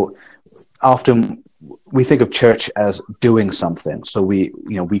 So often we think of church as doing something. So we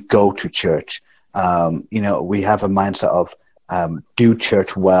go to church. We have a mindset of do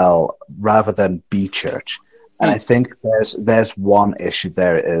church well rather than be church. And I think there's one issue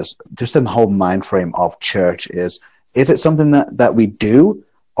there is just the whole mind frame of church is it something that we do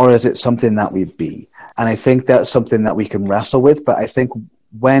or is it something that we be? And I think that's something that we can wrestle with. But I think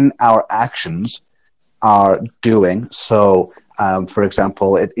when our actions are doing, so for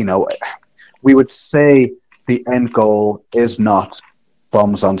example, we would say the end goal is not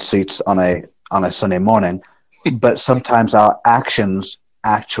bums on seats on a Sunday morning, but sometimes our actions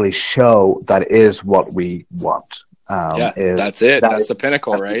actually show that is what we want. That's it. That's the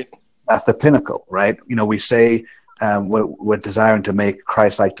pinnacle, right? That's the pinnacle, right? We say we're desiring to make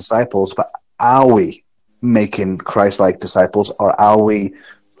Christ-like disciples, but are we making Christ-like disciples, or are we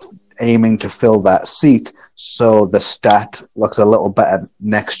aiming to fill that seat so the stat looks a little better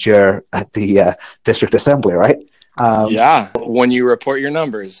next year at the district assembly, right? When you report your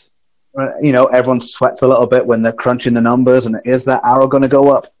numbers. Everyone sweats a little bit when they're crunching the numbers, and is that arrow going to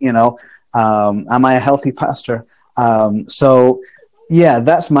go up? Am I a healthy pastor? So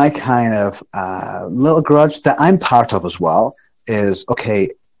that's my kind of little grudge that I'm part of as well, is, okay,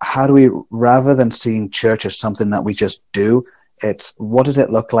 how do we, rather than seeing church as something that we just do, it's what does it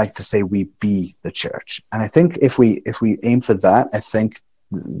look like to say we be the church? And I think if we aim for that, I think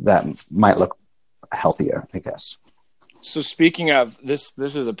that might look healthier, I guess. So speaking of this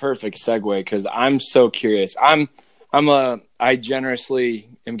is a perfect segue because I'm so curious. I generously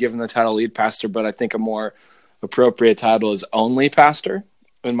am given the title lead pastor, but I think a more appropriate title is only pastor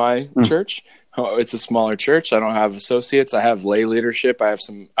in my church. It's a smaller church. I don't have associates. I have lay leadership. I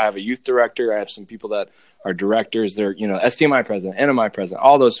have a youth director. I have some people that are directors. They're, SDMI president, NMI president,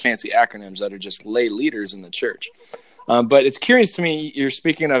 all those fancy acronyms that are just lay leaders in the church. But it's curious to me, you're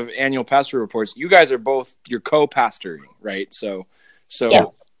speaking of annual pastor reports. You guys are you're co-pastoring, right? So yes.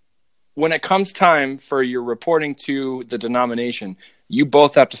 When it comes time for your reporting to the denomination, you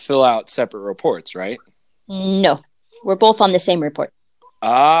both have to fill out separate reports, right? No, we're both on the same report.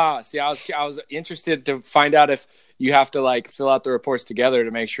 See, I was interested to find out if you have to fill out the reports together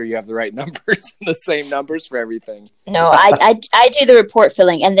to make sure you have the right numbers and the same numbers for everything. No, I do the report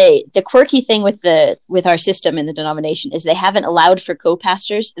filling, and the quirky thing with our system in the denomination is they haven't allowed for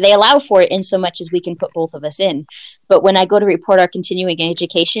co-pastors. They allow for it in so much as we can put both of us in. But when I go to report our continuing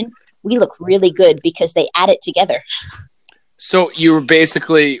education, we look really good because they add it together. So you were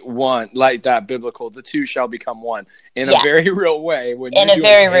basically one, like that biblical, the two shall become one in a very real way. In a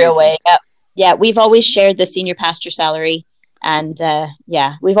very real way. Yeah, we've always shared the senior pastor salary. And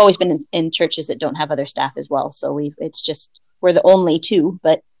we've always been in churches that don't have other staff as well. So we're the only two,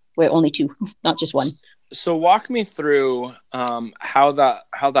 but we're only two, not just one. So walk me through how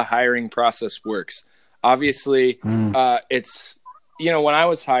the hiring process works. Obviously, it's, when I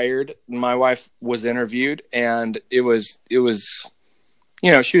was hired, my wife was interviewed, and it was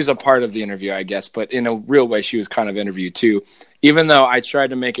she was a part of the interview, I guess, but in a real way, she was kind of interviewed too. Even though I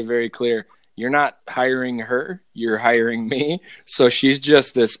tried to make it very clear, you're not hiring her, you're hiring me. So she's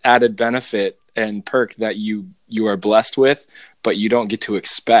just this added benefit and perk that you are blessed with, but you don't get to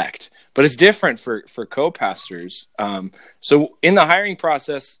expect. But it's different for co-pastors. So in the hiring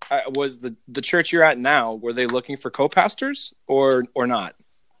process, was the church you're at now, were they looking for co-pastors or not?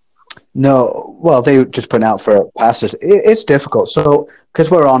 No, well, they just put out for pastors. It's difficult. So because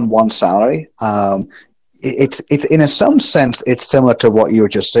we're on one salary, it's in some sense it's similar to what you were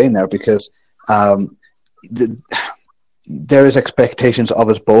just saying there, because there is expectations of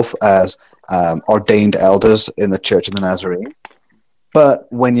us both as ordained elders in the Church of the Nazarene.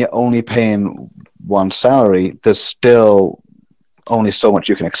 But when you're only paying one salary, there's still only so much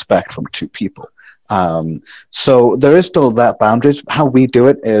you can expect from two people. So there is still that boundaries. How we do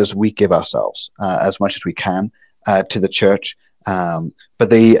it is we give ourselves as much as we can to the church. But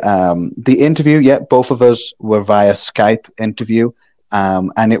the interview, both of us were via Skype interview,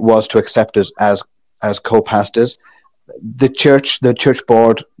 and it was to accept us as co-pastors. The church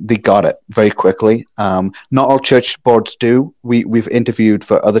board, they got it very quickly. Not all church boards do. We've interviewed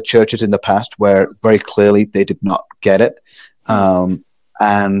for other churches in the past where very clearly they did not get it.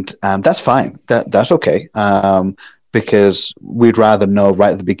 And that's fine. That's okay. Because we'd rather know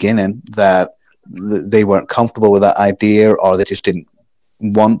right at the beginning that they weren't comfortable with that idea, or they just didn't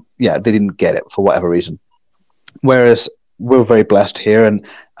they didn't get it for whatever reason. Whereas we're very blessed here, and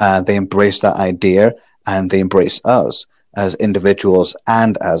they embrace that idea, and they embrace us as individuals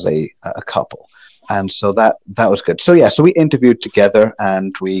and as a couple. And so that was good. So so we interviewed together,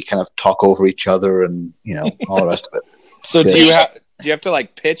 and we kind of talk over each other, and all the rest of it. So do you have to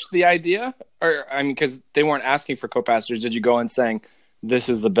like pitch the idea, or because they weren't asking for co-pastors, did you go in saying this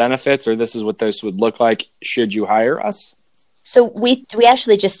is the benefits, or this is what this would look like should you hire us? So we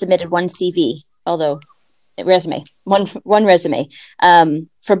actually just submitted one CV, one resume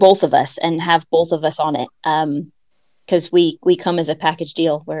for both of us, and have both of us on it, because we come as a package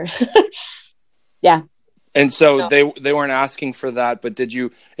deal where And so they weren't asking for that, but did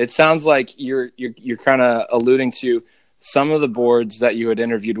you? It sounds like you're kind of alluding to some of the boards that you had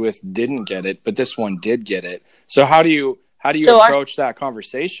interviewed with didn't get it, but this one did get it. So how do you approach that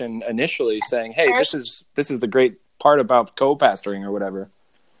conversation initially, saying, "Hey, this is the great part about co-pastoring," or whatever?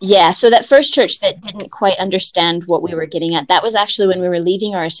 Yeah, so that first church that didn't quite understand what we were getting at, that was actually when we were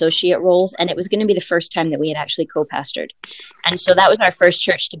leaving our associate roles, and it was going to be the first time that we had actually co-pastored. And so that was our first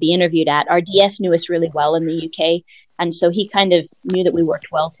church to be interviewed at. Our DS knew us really well in the UK, and so he kind of knew that we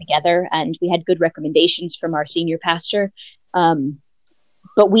worked well together, and we had good recommendations from our senior pastor.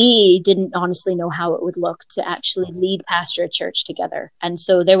 But we didn't honestly know how it would look to actually lead pastor a church together. And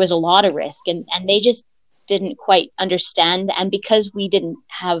so there was a lot of risk, and they just didn't quite understand. And because we didn't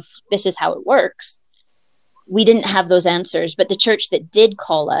have, this is how it works, we didn't have those answers. But the church that did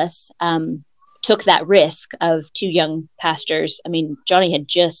call us took that risk of two young pastors. I mean, Jonny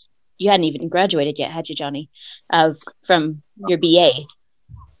you hadn't even graduated yet, had you, Jonny, from your BA?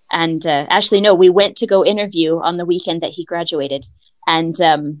 And actually, no, we went to go interview on the weekend that he graduated. And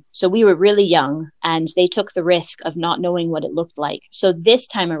so we were really young, and they took the risk of not knowing what it looked like. So this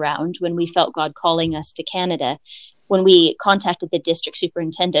time around, when we felt God calling us to Canada, when we contacted the district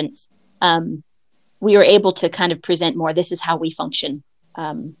superintendents, we were able to kind of present more, this is how we function,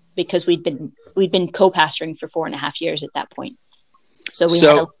 because we'd been co-pastoring for 4.5 years at that point. So we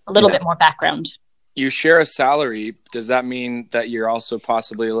had a little bit more background. You share a salary. Does that mean that you're also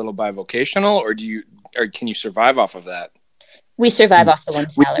possibly a little bivocational, or can you survive off of that? We survive off the one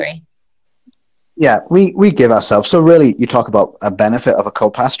salary. We give ourselves. So really, you talk about a benefit of a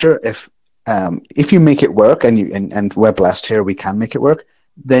co-pastor. If you make it work, and we're blessed here, we can make it work,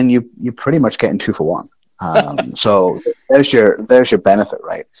 then you pretty much getting 2 for 1. So there's your benefit,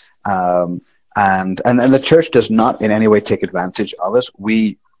 right? And the church does not in any way take advantage of us.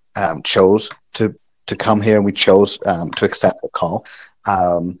 We chose to come here, and we chose to accept the call.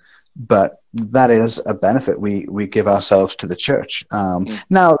 But that is a benefit. We give ourselves to the church.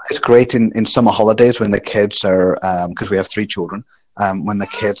 Now, it's great in summer holidays when the kids are, because we have 3 children, when the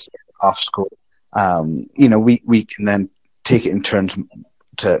kids are off school, we can then take it in turns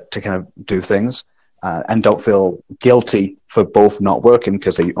to kind of do things and don't feel guilty for both not working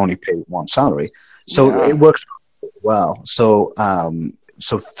because they only pay one salary. So it works well. So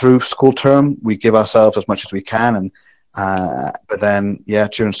through school term, we give ourselves as much as we can, and but then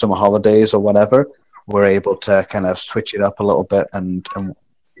during summer holidays or whatever, we're able to kind of switch it up a little bit and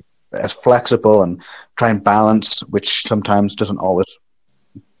as flexible and try and balance, which sometimes doesn't always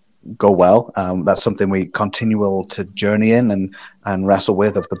go well. That's something we continue to journey in and wrestle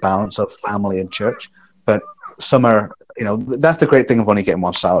with, of the balance of family and church. But summer, that's the great thing of only getting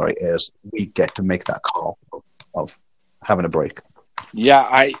one salary, is we get to make that call of having a break. Yeah,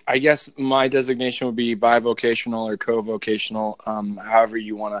 I guess my designation would be bivocational or co-vocational, however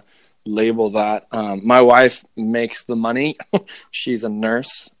you want to label that. My wife makes the money. She's a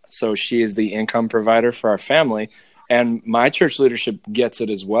nurse, so she is the income provider for our family. And my church leadership gets it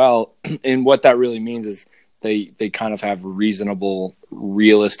as well. And what that really means is they kind of have reasonable,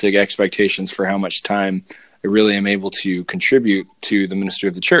 realistic expectations for how much time I really am able to contribute to the ministry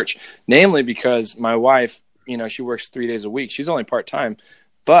of the church. Namely, because my wife, she works 3 days a week. She's only part-time,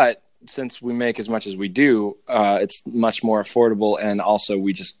 but since we make as much as we do, it's much more affordable. And also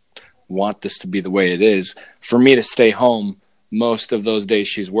we just want this to be the way it is for me to stay home most of those days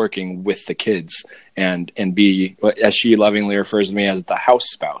she's working with the kids and be, as she lovingly refers to me as, the house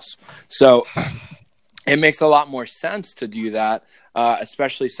spouse. So it makes a lot more sense to do that,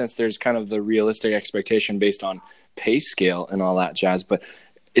 especially since there's kind of the realistic expectation based on pay scale and all that jazz. But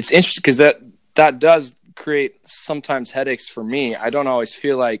it's interesting because that does create sometimes headaches for me. I don't always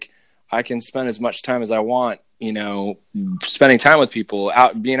feel like I can spend as much time as I want, spending time with people,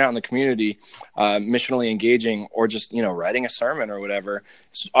 being out in the community, missionally engaging, or just, writing a sermon or whatever.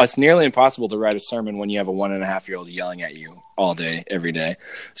 It's nearly impossible to write a sermon when you have a 1.5-year-old yelling at you all day, every day.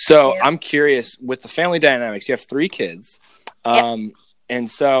 So yeah. I'm curious, with the family dynamics, you have 3 kids. And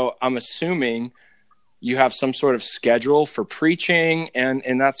so I'm assuming you have some sort of schedule for preaching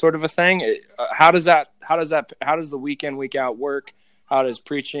and that sort of a thing. How does the week in, week out work? How does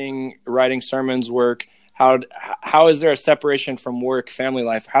preaching, writing sermons work? How is there a separation from work, family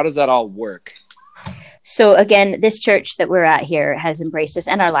life? How does that all work? So again, this church that we're at here has embraced us,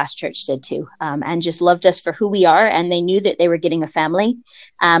 and our last church did too, and just loved us for who we are. And they knew that they were getting a family.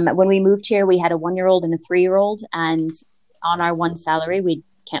 When we moved here, we had a 1-year-old and a 3-year-old, and on our one salary, we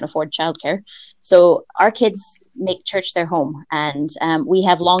can't afford childcare. So our kids make church their home, and we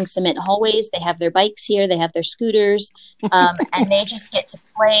have long cement hallways. They have their bikes here. They have their scooters, and they just get to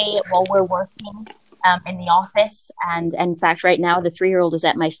play while we're working in the office. And in fact, right now, the 3-year-old is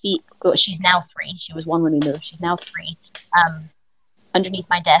at my feet. Well, she's now 3. She was 1 when we moved. She's now 3. Underneath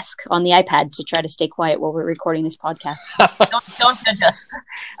my desk on the iPad to try to stay quiet while we're recording this podcast. don't judge us.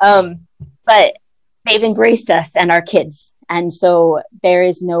 But they've embraced us and our kids. And so there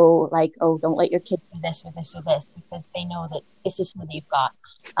is no don't let your kid do this or this or this, because they know that this is who they've got.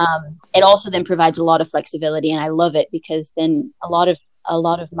 It also then provides a lot of flexibility, and I love it, because then a lot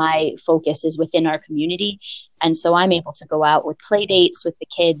of my focus is within our community. And so I'm able to go out with play dates with the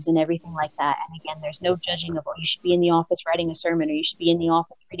kids and everything like that. And again, there's no judging of, you should be in the office writing a sermon, or you should be in the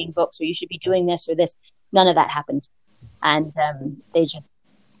office reading books, or you should be doing this or this. None of that happens. And they just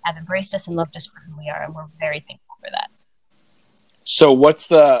have embraced us and loved us for who we are. And we're very thankful for that. So what's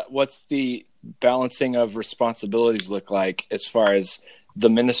the balancing of responsibilities look like as far as the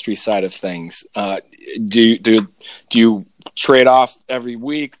ministry side of things? Do you trade off every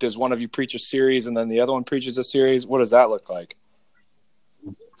week? Does one of you preach a series and then the other one preaches a series? What does that look like?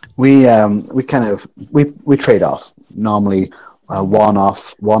 We trade off. Normally, one on,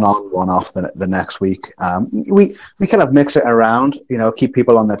 one off the next week. We kind of mix it around, keep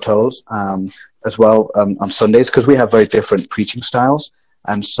people on their toes as well on Sundays, because we have very different preaching styles.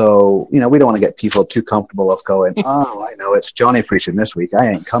 And so, we don't want to get people too comfortable of going, oh, I know it's Jonny preaching this week, I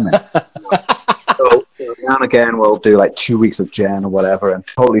ain't coming. So now and again, we'll do like 2 weeks of Jen or whatever and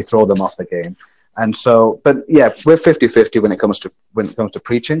totally throw them off the game. And so, but yeah, we're 50-50 when it comes to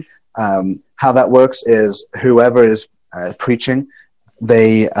preaching. How that works is whoever is preaching,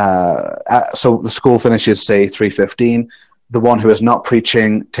 they so the school finishes, say, 3:15. The one who is not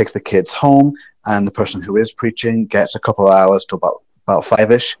preaching takes the kids home, and the person who is preaching gets a couple of hours till about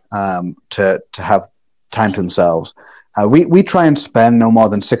 5-ish to have time to themselves. We try and spend no more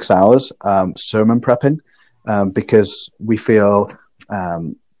than 6 hours sermon prepping, because we feel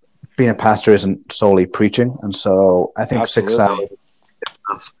being a pastor isn't solely preaching. And so I think Absolutely. 6 hours is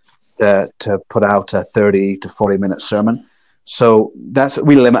enough to put out a 30 to 40 minute sermon. So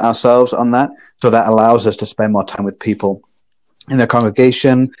we limit ourselves on that. So that allows us to spend more time with people in the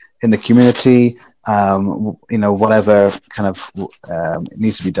congregation, in the community, whatever kind of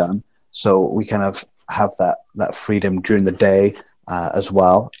needs to be done. So we kind of have that freedom during the day as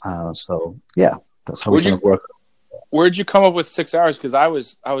well. So yeah, that's how we kind of work. Where'd you come up with 6 hours? Because I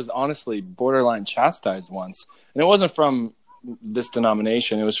was honestly borderline chastised once, and it wasn't from this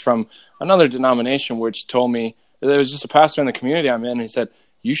denomination. It was from another denomination, which told me, there was just a pastor in the community I'm in, and he said,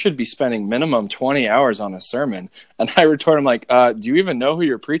 you should be spending minimum 20 hours on a sermon. And I retort, I'm like, do you even know who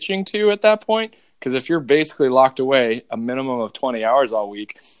you're preaching to at that point? Because if you're basically locked away a minimum of 20 hours all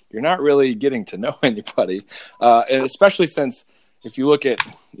week, you're not really getting to know anybody. And especially since if you look at,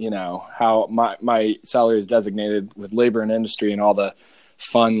 how my salary is designated with labor and industry and all the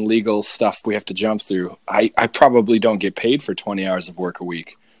fun legal stuff we have to jump through, I probably don't get paid for 20 hours of work a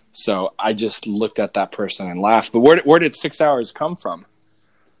week. So I just looked at that person and laughed. But where did 6 hours come from?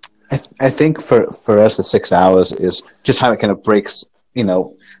 I think for us, the 6 hours is just how it kind of breaks,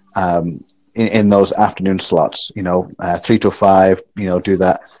 in those afternoon slots, 3 to 5, do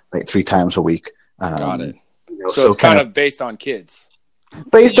that like 3 times a week. Got it. So it's kind of based on kids.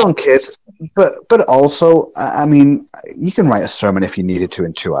 Based on kids, but also, I mean, you can write a sermon if you needed to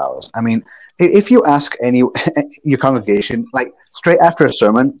in 2 hours. I mean, if you ask your congregation, like straight after a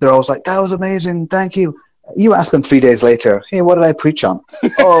sermon, they're always like, "That was amazing, thank you." You ask them 3 days later, "Hey, what did I preach on?"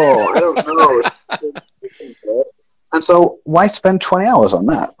 "Oh, I don't know." And so, why spend 20 hours on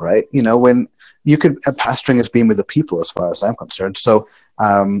that, right? When you could, pastoring has been with the people, as far as I'm concerned. So,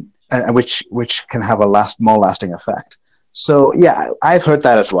 and which can have a more lasting effect. So yeah, I've heard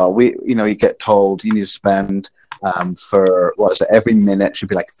that as well. You get told you need to spend for every minute should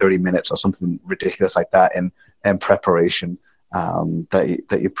be like 30 minutes or something ridiculous like that in preparation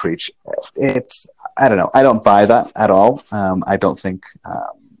that you preach. I don't know. I don't buy that at all. I don't think.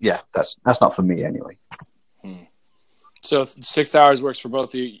 That's not for me anyway. So 6 hours works for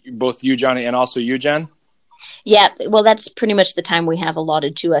both you, Jonny, and also you, Jen? Yeah, well, that's pretty much the time we have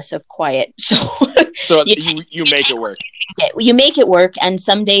allotted to us of quiet. So you make it work. You make it work. And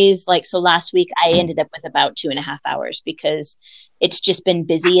some days, so last week, I ended up with about 2.5 hours because it's just been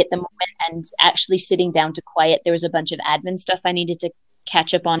busy at the moment. And actually sitting down to quiet, there was a bunch of admin stuff I needed to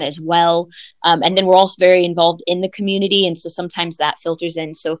catch up on as well. And then we're also very involved in the community. And so sometimes that filters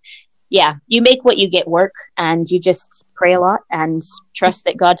in. So yeah, you make what you get work, and you just pray a lot and trust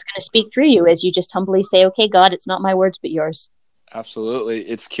that God's going to speak through you as you just humbly say, "Okay, God, it's not my words, but yours." Absolutely.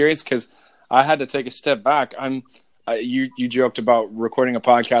 It's curious because I had to take a step back. You joked about recording a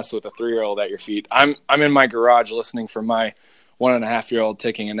podcast with a 3-year-old at your feet. I'm in my garage listening for my 1.5-year-old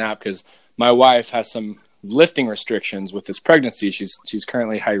taking a nap because my wife has some lifting restrictions with this pregnancy. She's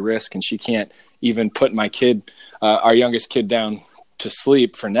currently high risk, and she can't even put my kid, our youngest kid, down to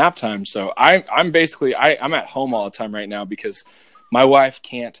sleep for nap time. So I'm at home all the time right now because my wife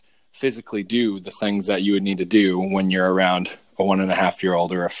can't physically do the things that you would need to do when you're around a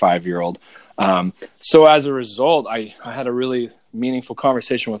 1.5-year-old or a 5-year-old. So as a result, I had a really meaningful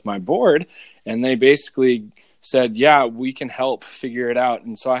conversation with my board, and they basically said, yeah, we can help figure it out.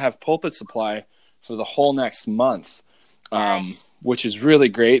 And so I have pulpit supply for the whole next month. Nice. Which is really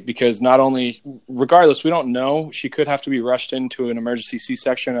great because not only, regardless, we don't know, she could have to be rushed into an emergency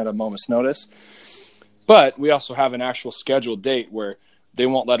C-section at a moment's notice, but we also have an actual scheduled date where they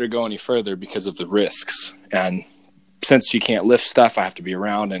won't let her go any further because of the risks. And since she can't lift stuff, I have to be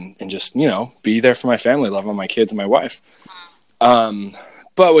around and just, be there for my family, love on my kids and my wife.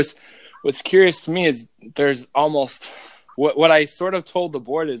 But what's curious to me is there's almost, what I sort of told the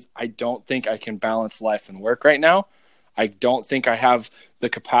board is I don't think I can balance life and work right now. I don't think I have the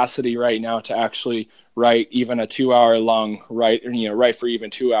capacity right now to actually write even a 2-hour long write for even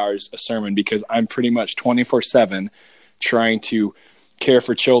 2 hours a sermon because I'm pretty much 24/7 trying to care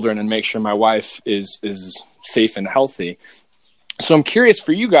for children and make sure my wife is safe and healthy. So I'm curious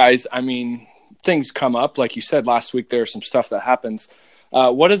for you guys. I mean, things come up. Like you said, last week, there's some stuff that happens.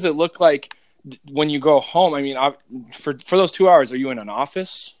 What does it look like when you go home? I mean, for those 2 hours, are you in an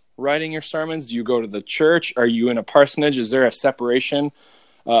office writing your sermons? Do you go to the church? Are you in a parsonage? Is there a separation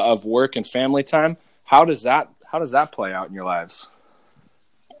of work and family time? How does that play out in your lives?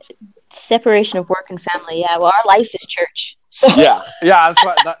 Separation of work and family. Yeah. Well, our life is church. So yeah.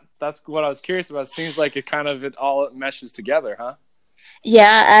 That's what I was curious about. It seems like it all meshes together, huh?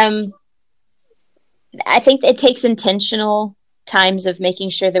 Yeah. I think it takes intentional times of making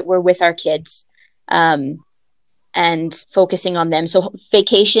sure that we're with our kids. And focusing on them. So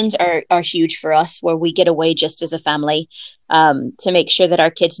vacations are huge for us where we get away just as a family to make sure that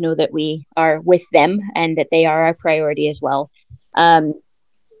our kids know that we are with them and that they are our priority as well.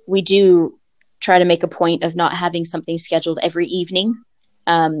 We do try to make a point of not having something scheduled every evening.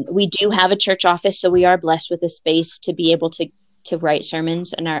 We do have a church office, so we are blessed with a space to be able to write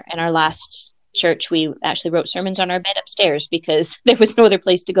sermons. In our last church, we actually wrote sermons on our bed upstairs because there was no other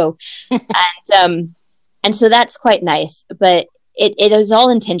place to go. And so that's quite nice, but it is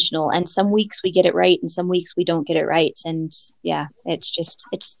all intentional. And some weeks we get it right and some weeks we don't get it right. And yeah, it's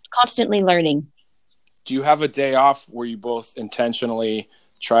constantly learning. Do you have a day off where you both intentionally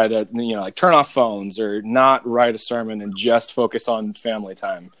try to, like turn off phones or not write a sermon and just focus on family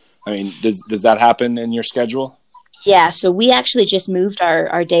time? I mean, does that happen in your schedule? Yeah, so we actually just moved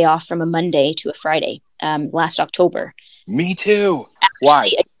our day off from a Monday to a Friday last October. Me too.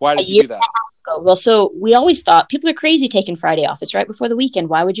 Actually, Why a did you year do that? ago. Well, so we always thought people are crazy taking Friday off. It's right before the weekend.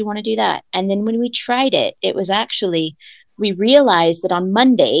 Why would you want to do that? And then when we tried it, it was actually, we realized that on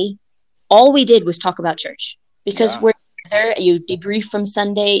Monday, all we did was talk about church because we're there. You debrief from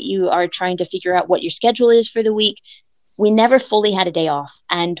Sunday. You are trying to figure out what your schedule is for the week. We never fully had a day off,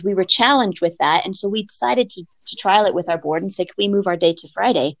 and we were challenged with that. And so we decided to trial it with our board and say, can we move our day to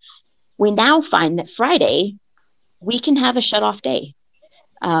Friday? We now find that Friday we can have a shut off day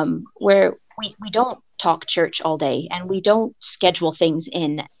where we don't talk church all day and we don't schedule things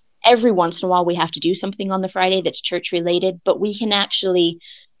in. Every once in a while we have to do something on the Friday that's church related, but we can actually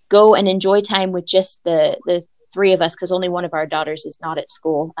go and enjoy time with just the three of us, because only one of our daughters is not at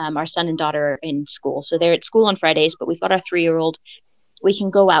school. Our son and daughter are in school, so they're at school on Fridays, but we've got our 3-year-old. We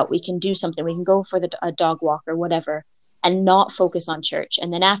can go out, we can do something, we can go for a dog walk or whatever, and not focus on church.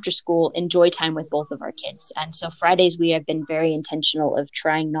 And then after school, enjoy time with both of our kids. And so Fridays, we have been very intentional of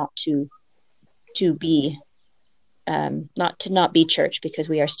trying not to be not be church, because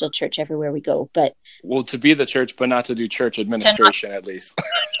we are still church everywhere we go. But to be the church, but not to do church administration, at least.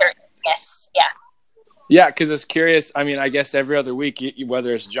 Church. Yes, yeah. Yeah, because it's curious. I mean, I guess every other week,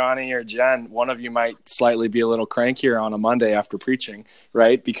 whether it's Jonny or Jen, one of you might slightly be a little crankier on a Monday after preaching,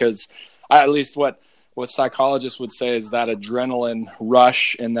 right? Because at least what psychologists would say is that adrenaline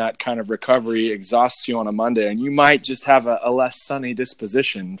rush and that kind of recovery exhausts you on a Monday, and you might just have a less sunny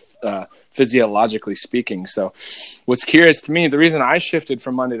disposition, physiologically speaking. So what's curious to me, the reason I shifted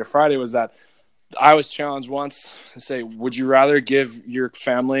from Monday to Friday was that I was challenged once to say, would you rather give your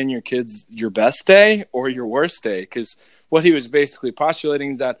family and your kids your best day or your worst day? Because what he was basically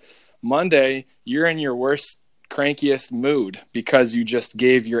postulating is that Monday, you're in your worst, crankiest mood because you just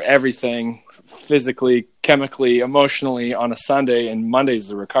gave your everything physically, chemically, emotionally on a Sunday, and Monday's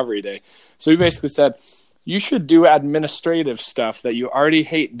the recovery day. So he basically said, you should do administrative stuff that you already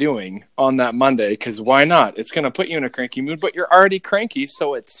hate doing on that Monday, because why not? It's going to put you in a cranky mood, but you're already cranky,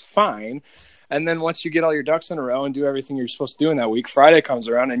 so it's fine. And then once you get all your ducks in a row and do everything you're supposed to do in that week, Friday comes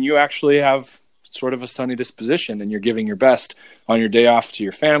around and you actually have sort of a sunny disposition, and you're giving your best on your day off to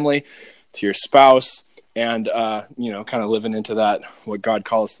your family, to your spouse, and, kind of living into that, what God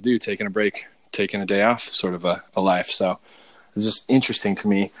calls us to do, taking a break, taking a day off, sort of a life. So it's just interesting to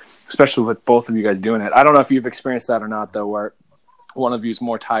me, especially with both of you guys doing it. I don't know if you've experienced that or not, though, where one of you is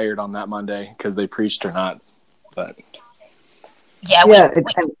more tired on that Monday because they preached or not. But yeah,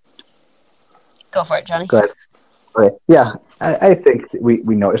 go for it, Jonny. Go ahead. Okay. Yeah, I think we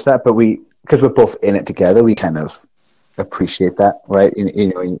noticed that, but because we're both in it together, we kind of appreciate that, right?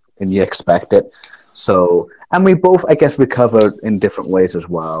 And you expect it. So, and we both, I guess, recover in different ways as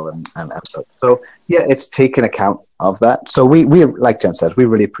well, and stuff. So, yeah, it's taken account of that. So we like Jen says, we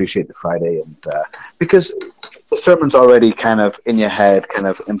really appreciate the Friday, and because the sermon's already kind of in your head, kind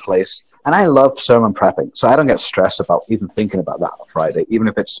of in place. And I love sermon prepping, so I don't get stressed about even thinking about that on Friday. Even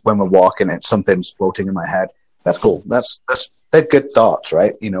if it's when we're walking and something's floating in my head, that's cool. They're good thoughts,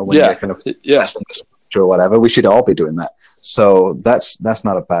 right? When you're kind of listening to scripture or whatever, we should all be doing that. So that's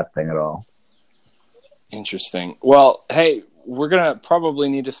not a bad thing at all. Interesting. Well, hey, we're gonna probably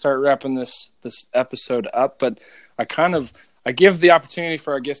need to start wrapping this episode up, but I give the opportunity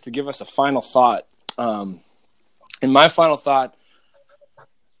for our guests to give us a final thought. And my final thought,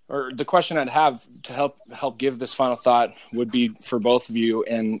 or the question I'd have to help give this final thought, would be for both of you,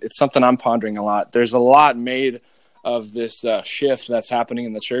 and it's something I'm pondering a lot. There's a lot made of this shift that's happening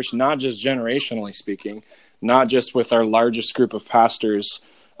in the church, not just generationally speaking, not just with our largest group of pastors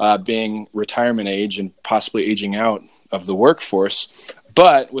being retirement age and possibly aging out of the workforce,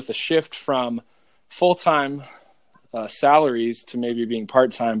 but with a shift from full-time salaries to maybe being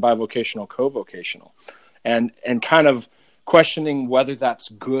part-time, bivocational, co-vocational, and kind of questioning whether that's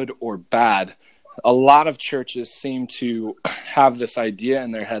good or bad. A lot of churches seem to have this idea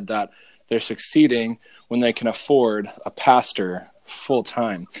in their head that they're succeeding when they can afford a pastor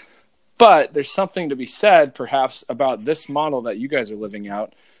full-time. But there's something to be said, perhaps, about this model that you guys are living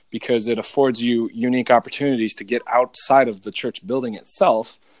out, because it affords you unique opportunities to get outside of the church building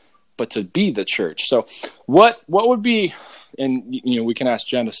itself, but to be the church. So what would be, and we can ask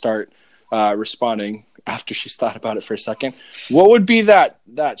Jen to start responding after she's thought about it for a second. What would be that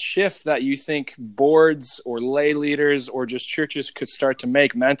shift that you think boards or lay leaders or just churches could start to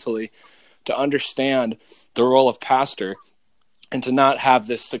make mentally to understand the role of pastor and to not have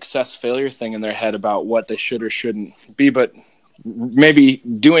this success failure thing in their head about what they should or shouldn't be, but maybe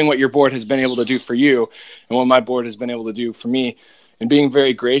doing what your board has been able to do for you and what my board has been able to do for me, and being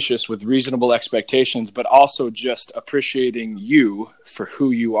very gracious with reasonable expectations, but also just appreciating you for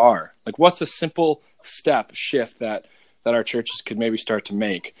who you are. Like, what's a simple shift that our churches could maybe start to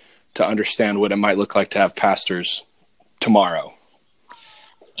make to understand what it might look like to have pastors tomorrow?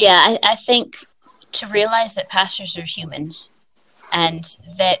 Yeah, I think to realize that pastors are humans and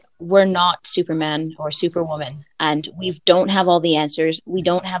that we're not Superman or Superwoman, and we don't have all the answers. We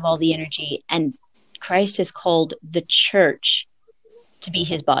don't have all the energy. And Christ has called the church to be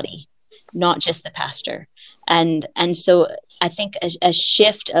his body, not just the pastor. And so I think a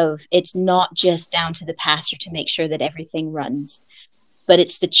shift of, it's not just down to the pastor to make sure that everything runs, but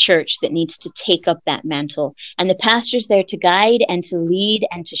it's the church that needs to take up that mantle. And the pastor's there to guide and to lead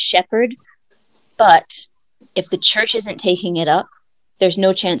and to shepherd. But if the church isn't taking it up, there's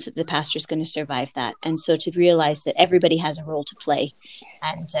no chance that the pastor's going to survive that. And so to realize that everybody has a role to play.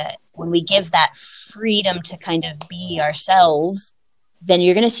 And when we give that freedom to kind of be ourselves, then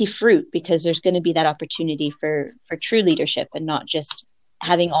you're going to see fruit, because there's going to be that opportunity for true leadership and not just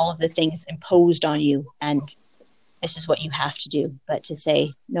having all of the things imposed on you. And this is what you have to do, but to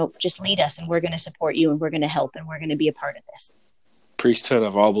say, no, just lead us and we're going to support you and we're going to help and we're going to be a part of this. Priesthood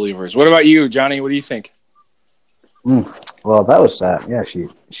of all believers. What about you, Jonny? What do you think? Well, that was,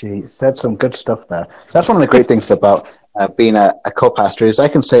 she said some good stuff there. That's one of the great things about being a co-pastor is I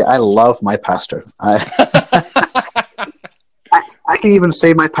can say I love my pastor. I can even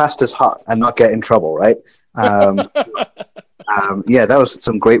say my pastor's hot and not get in trouble, right? Yeah, that was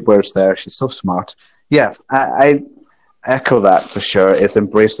some great words there. She's so smart. Yeah, I echo that for sure. Is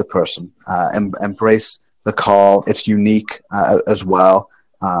embrace the person, embrace the call. It's unique as well.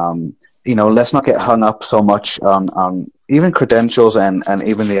 Let's not get hung up so much on even credentials and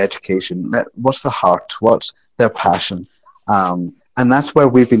even the education. What's the heart? What's their passion? And that's where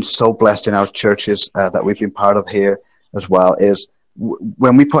we've been so blessed in our churches that we've been part of here as well, is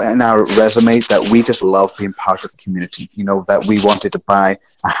when we put in our resume that we just love being part of the community, that we wanted to buy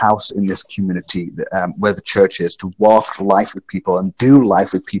a house in this community where the church is, to walk life with people and do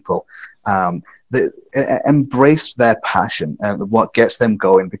life with people, embrace their passion and what gets them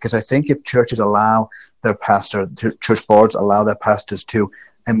going. Because I think if churches allow their church boards allow their pastors to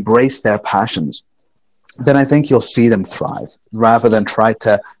embrace their passions, then I think you'll see them thrive, rather than try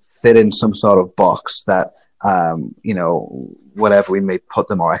to fit in some sort of box that whatever we may put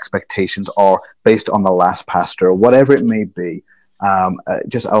them, or expectations, or based on the last pastor, or whatever it may be.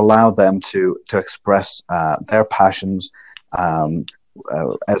 Just allow them to express their passions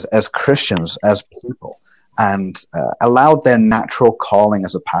as Christians, as people, and allow their natural calling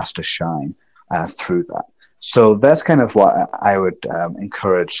as a pastor shine through that. So that's kind of what I would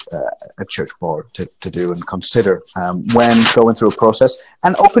encourage a church board to do and consider when going through a process,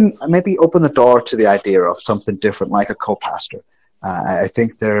 and open the door to the idea of something different, like a co-pastor. I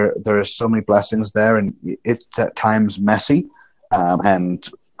think there are so many blessings there, and it's at times messy and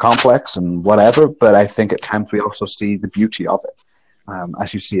complex and whatever, but I think at times we also see the beauty of it.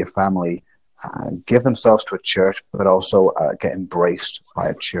 As you see a family give themselves to a church, but also get embraced by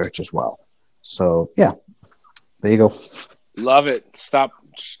a church as well. So, yeah. There you go. Love it. Stop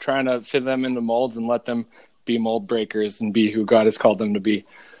trying to fit them into molds and let them be mold breakers and be who God has called them to be.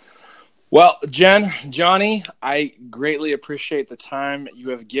 Well, Jonny, I greatly appreciate the time you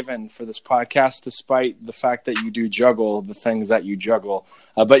have given for this podcast, despite the fact that you do juggle the things that you juggle.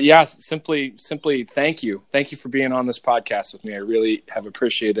 But yeah, simply thank you. Thank you for being on this podcast with me. I really have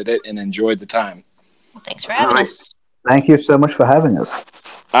appreciated it and enjoyed the time. Well, thanks for having us. Thank you so much for having us.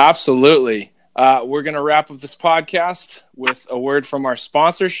 Absolutely. We're going to wrap up this podcast with a word from our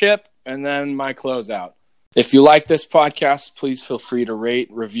sponsorship and then my closeout. If you like this podcast, please feel free to rate,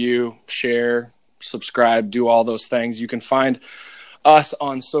 review, share, subscribe, do all those things. You can find us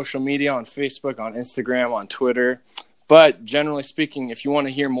on social media, on Facebook, on Instagram, on Twitter. But generally speaking, if you want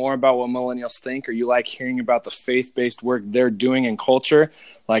to hear more about what millennials think, or you like hearing about the faith-based work they're doing in culture,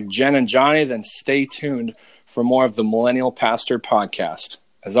 like Jen and Jonny, then stay tuned for more of the Millennial Pastor Podcast.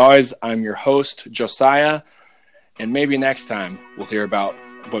 As always, I'm your host, Josiah, and maybe next time we'll hear about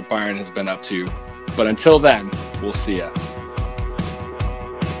what Byron has been up to. But until then, we'll see ya.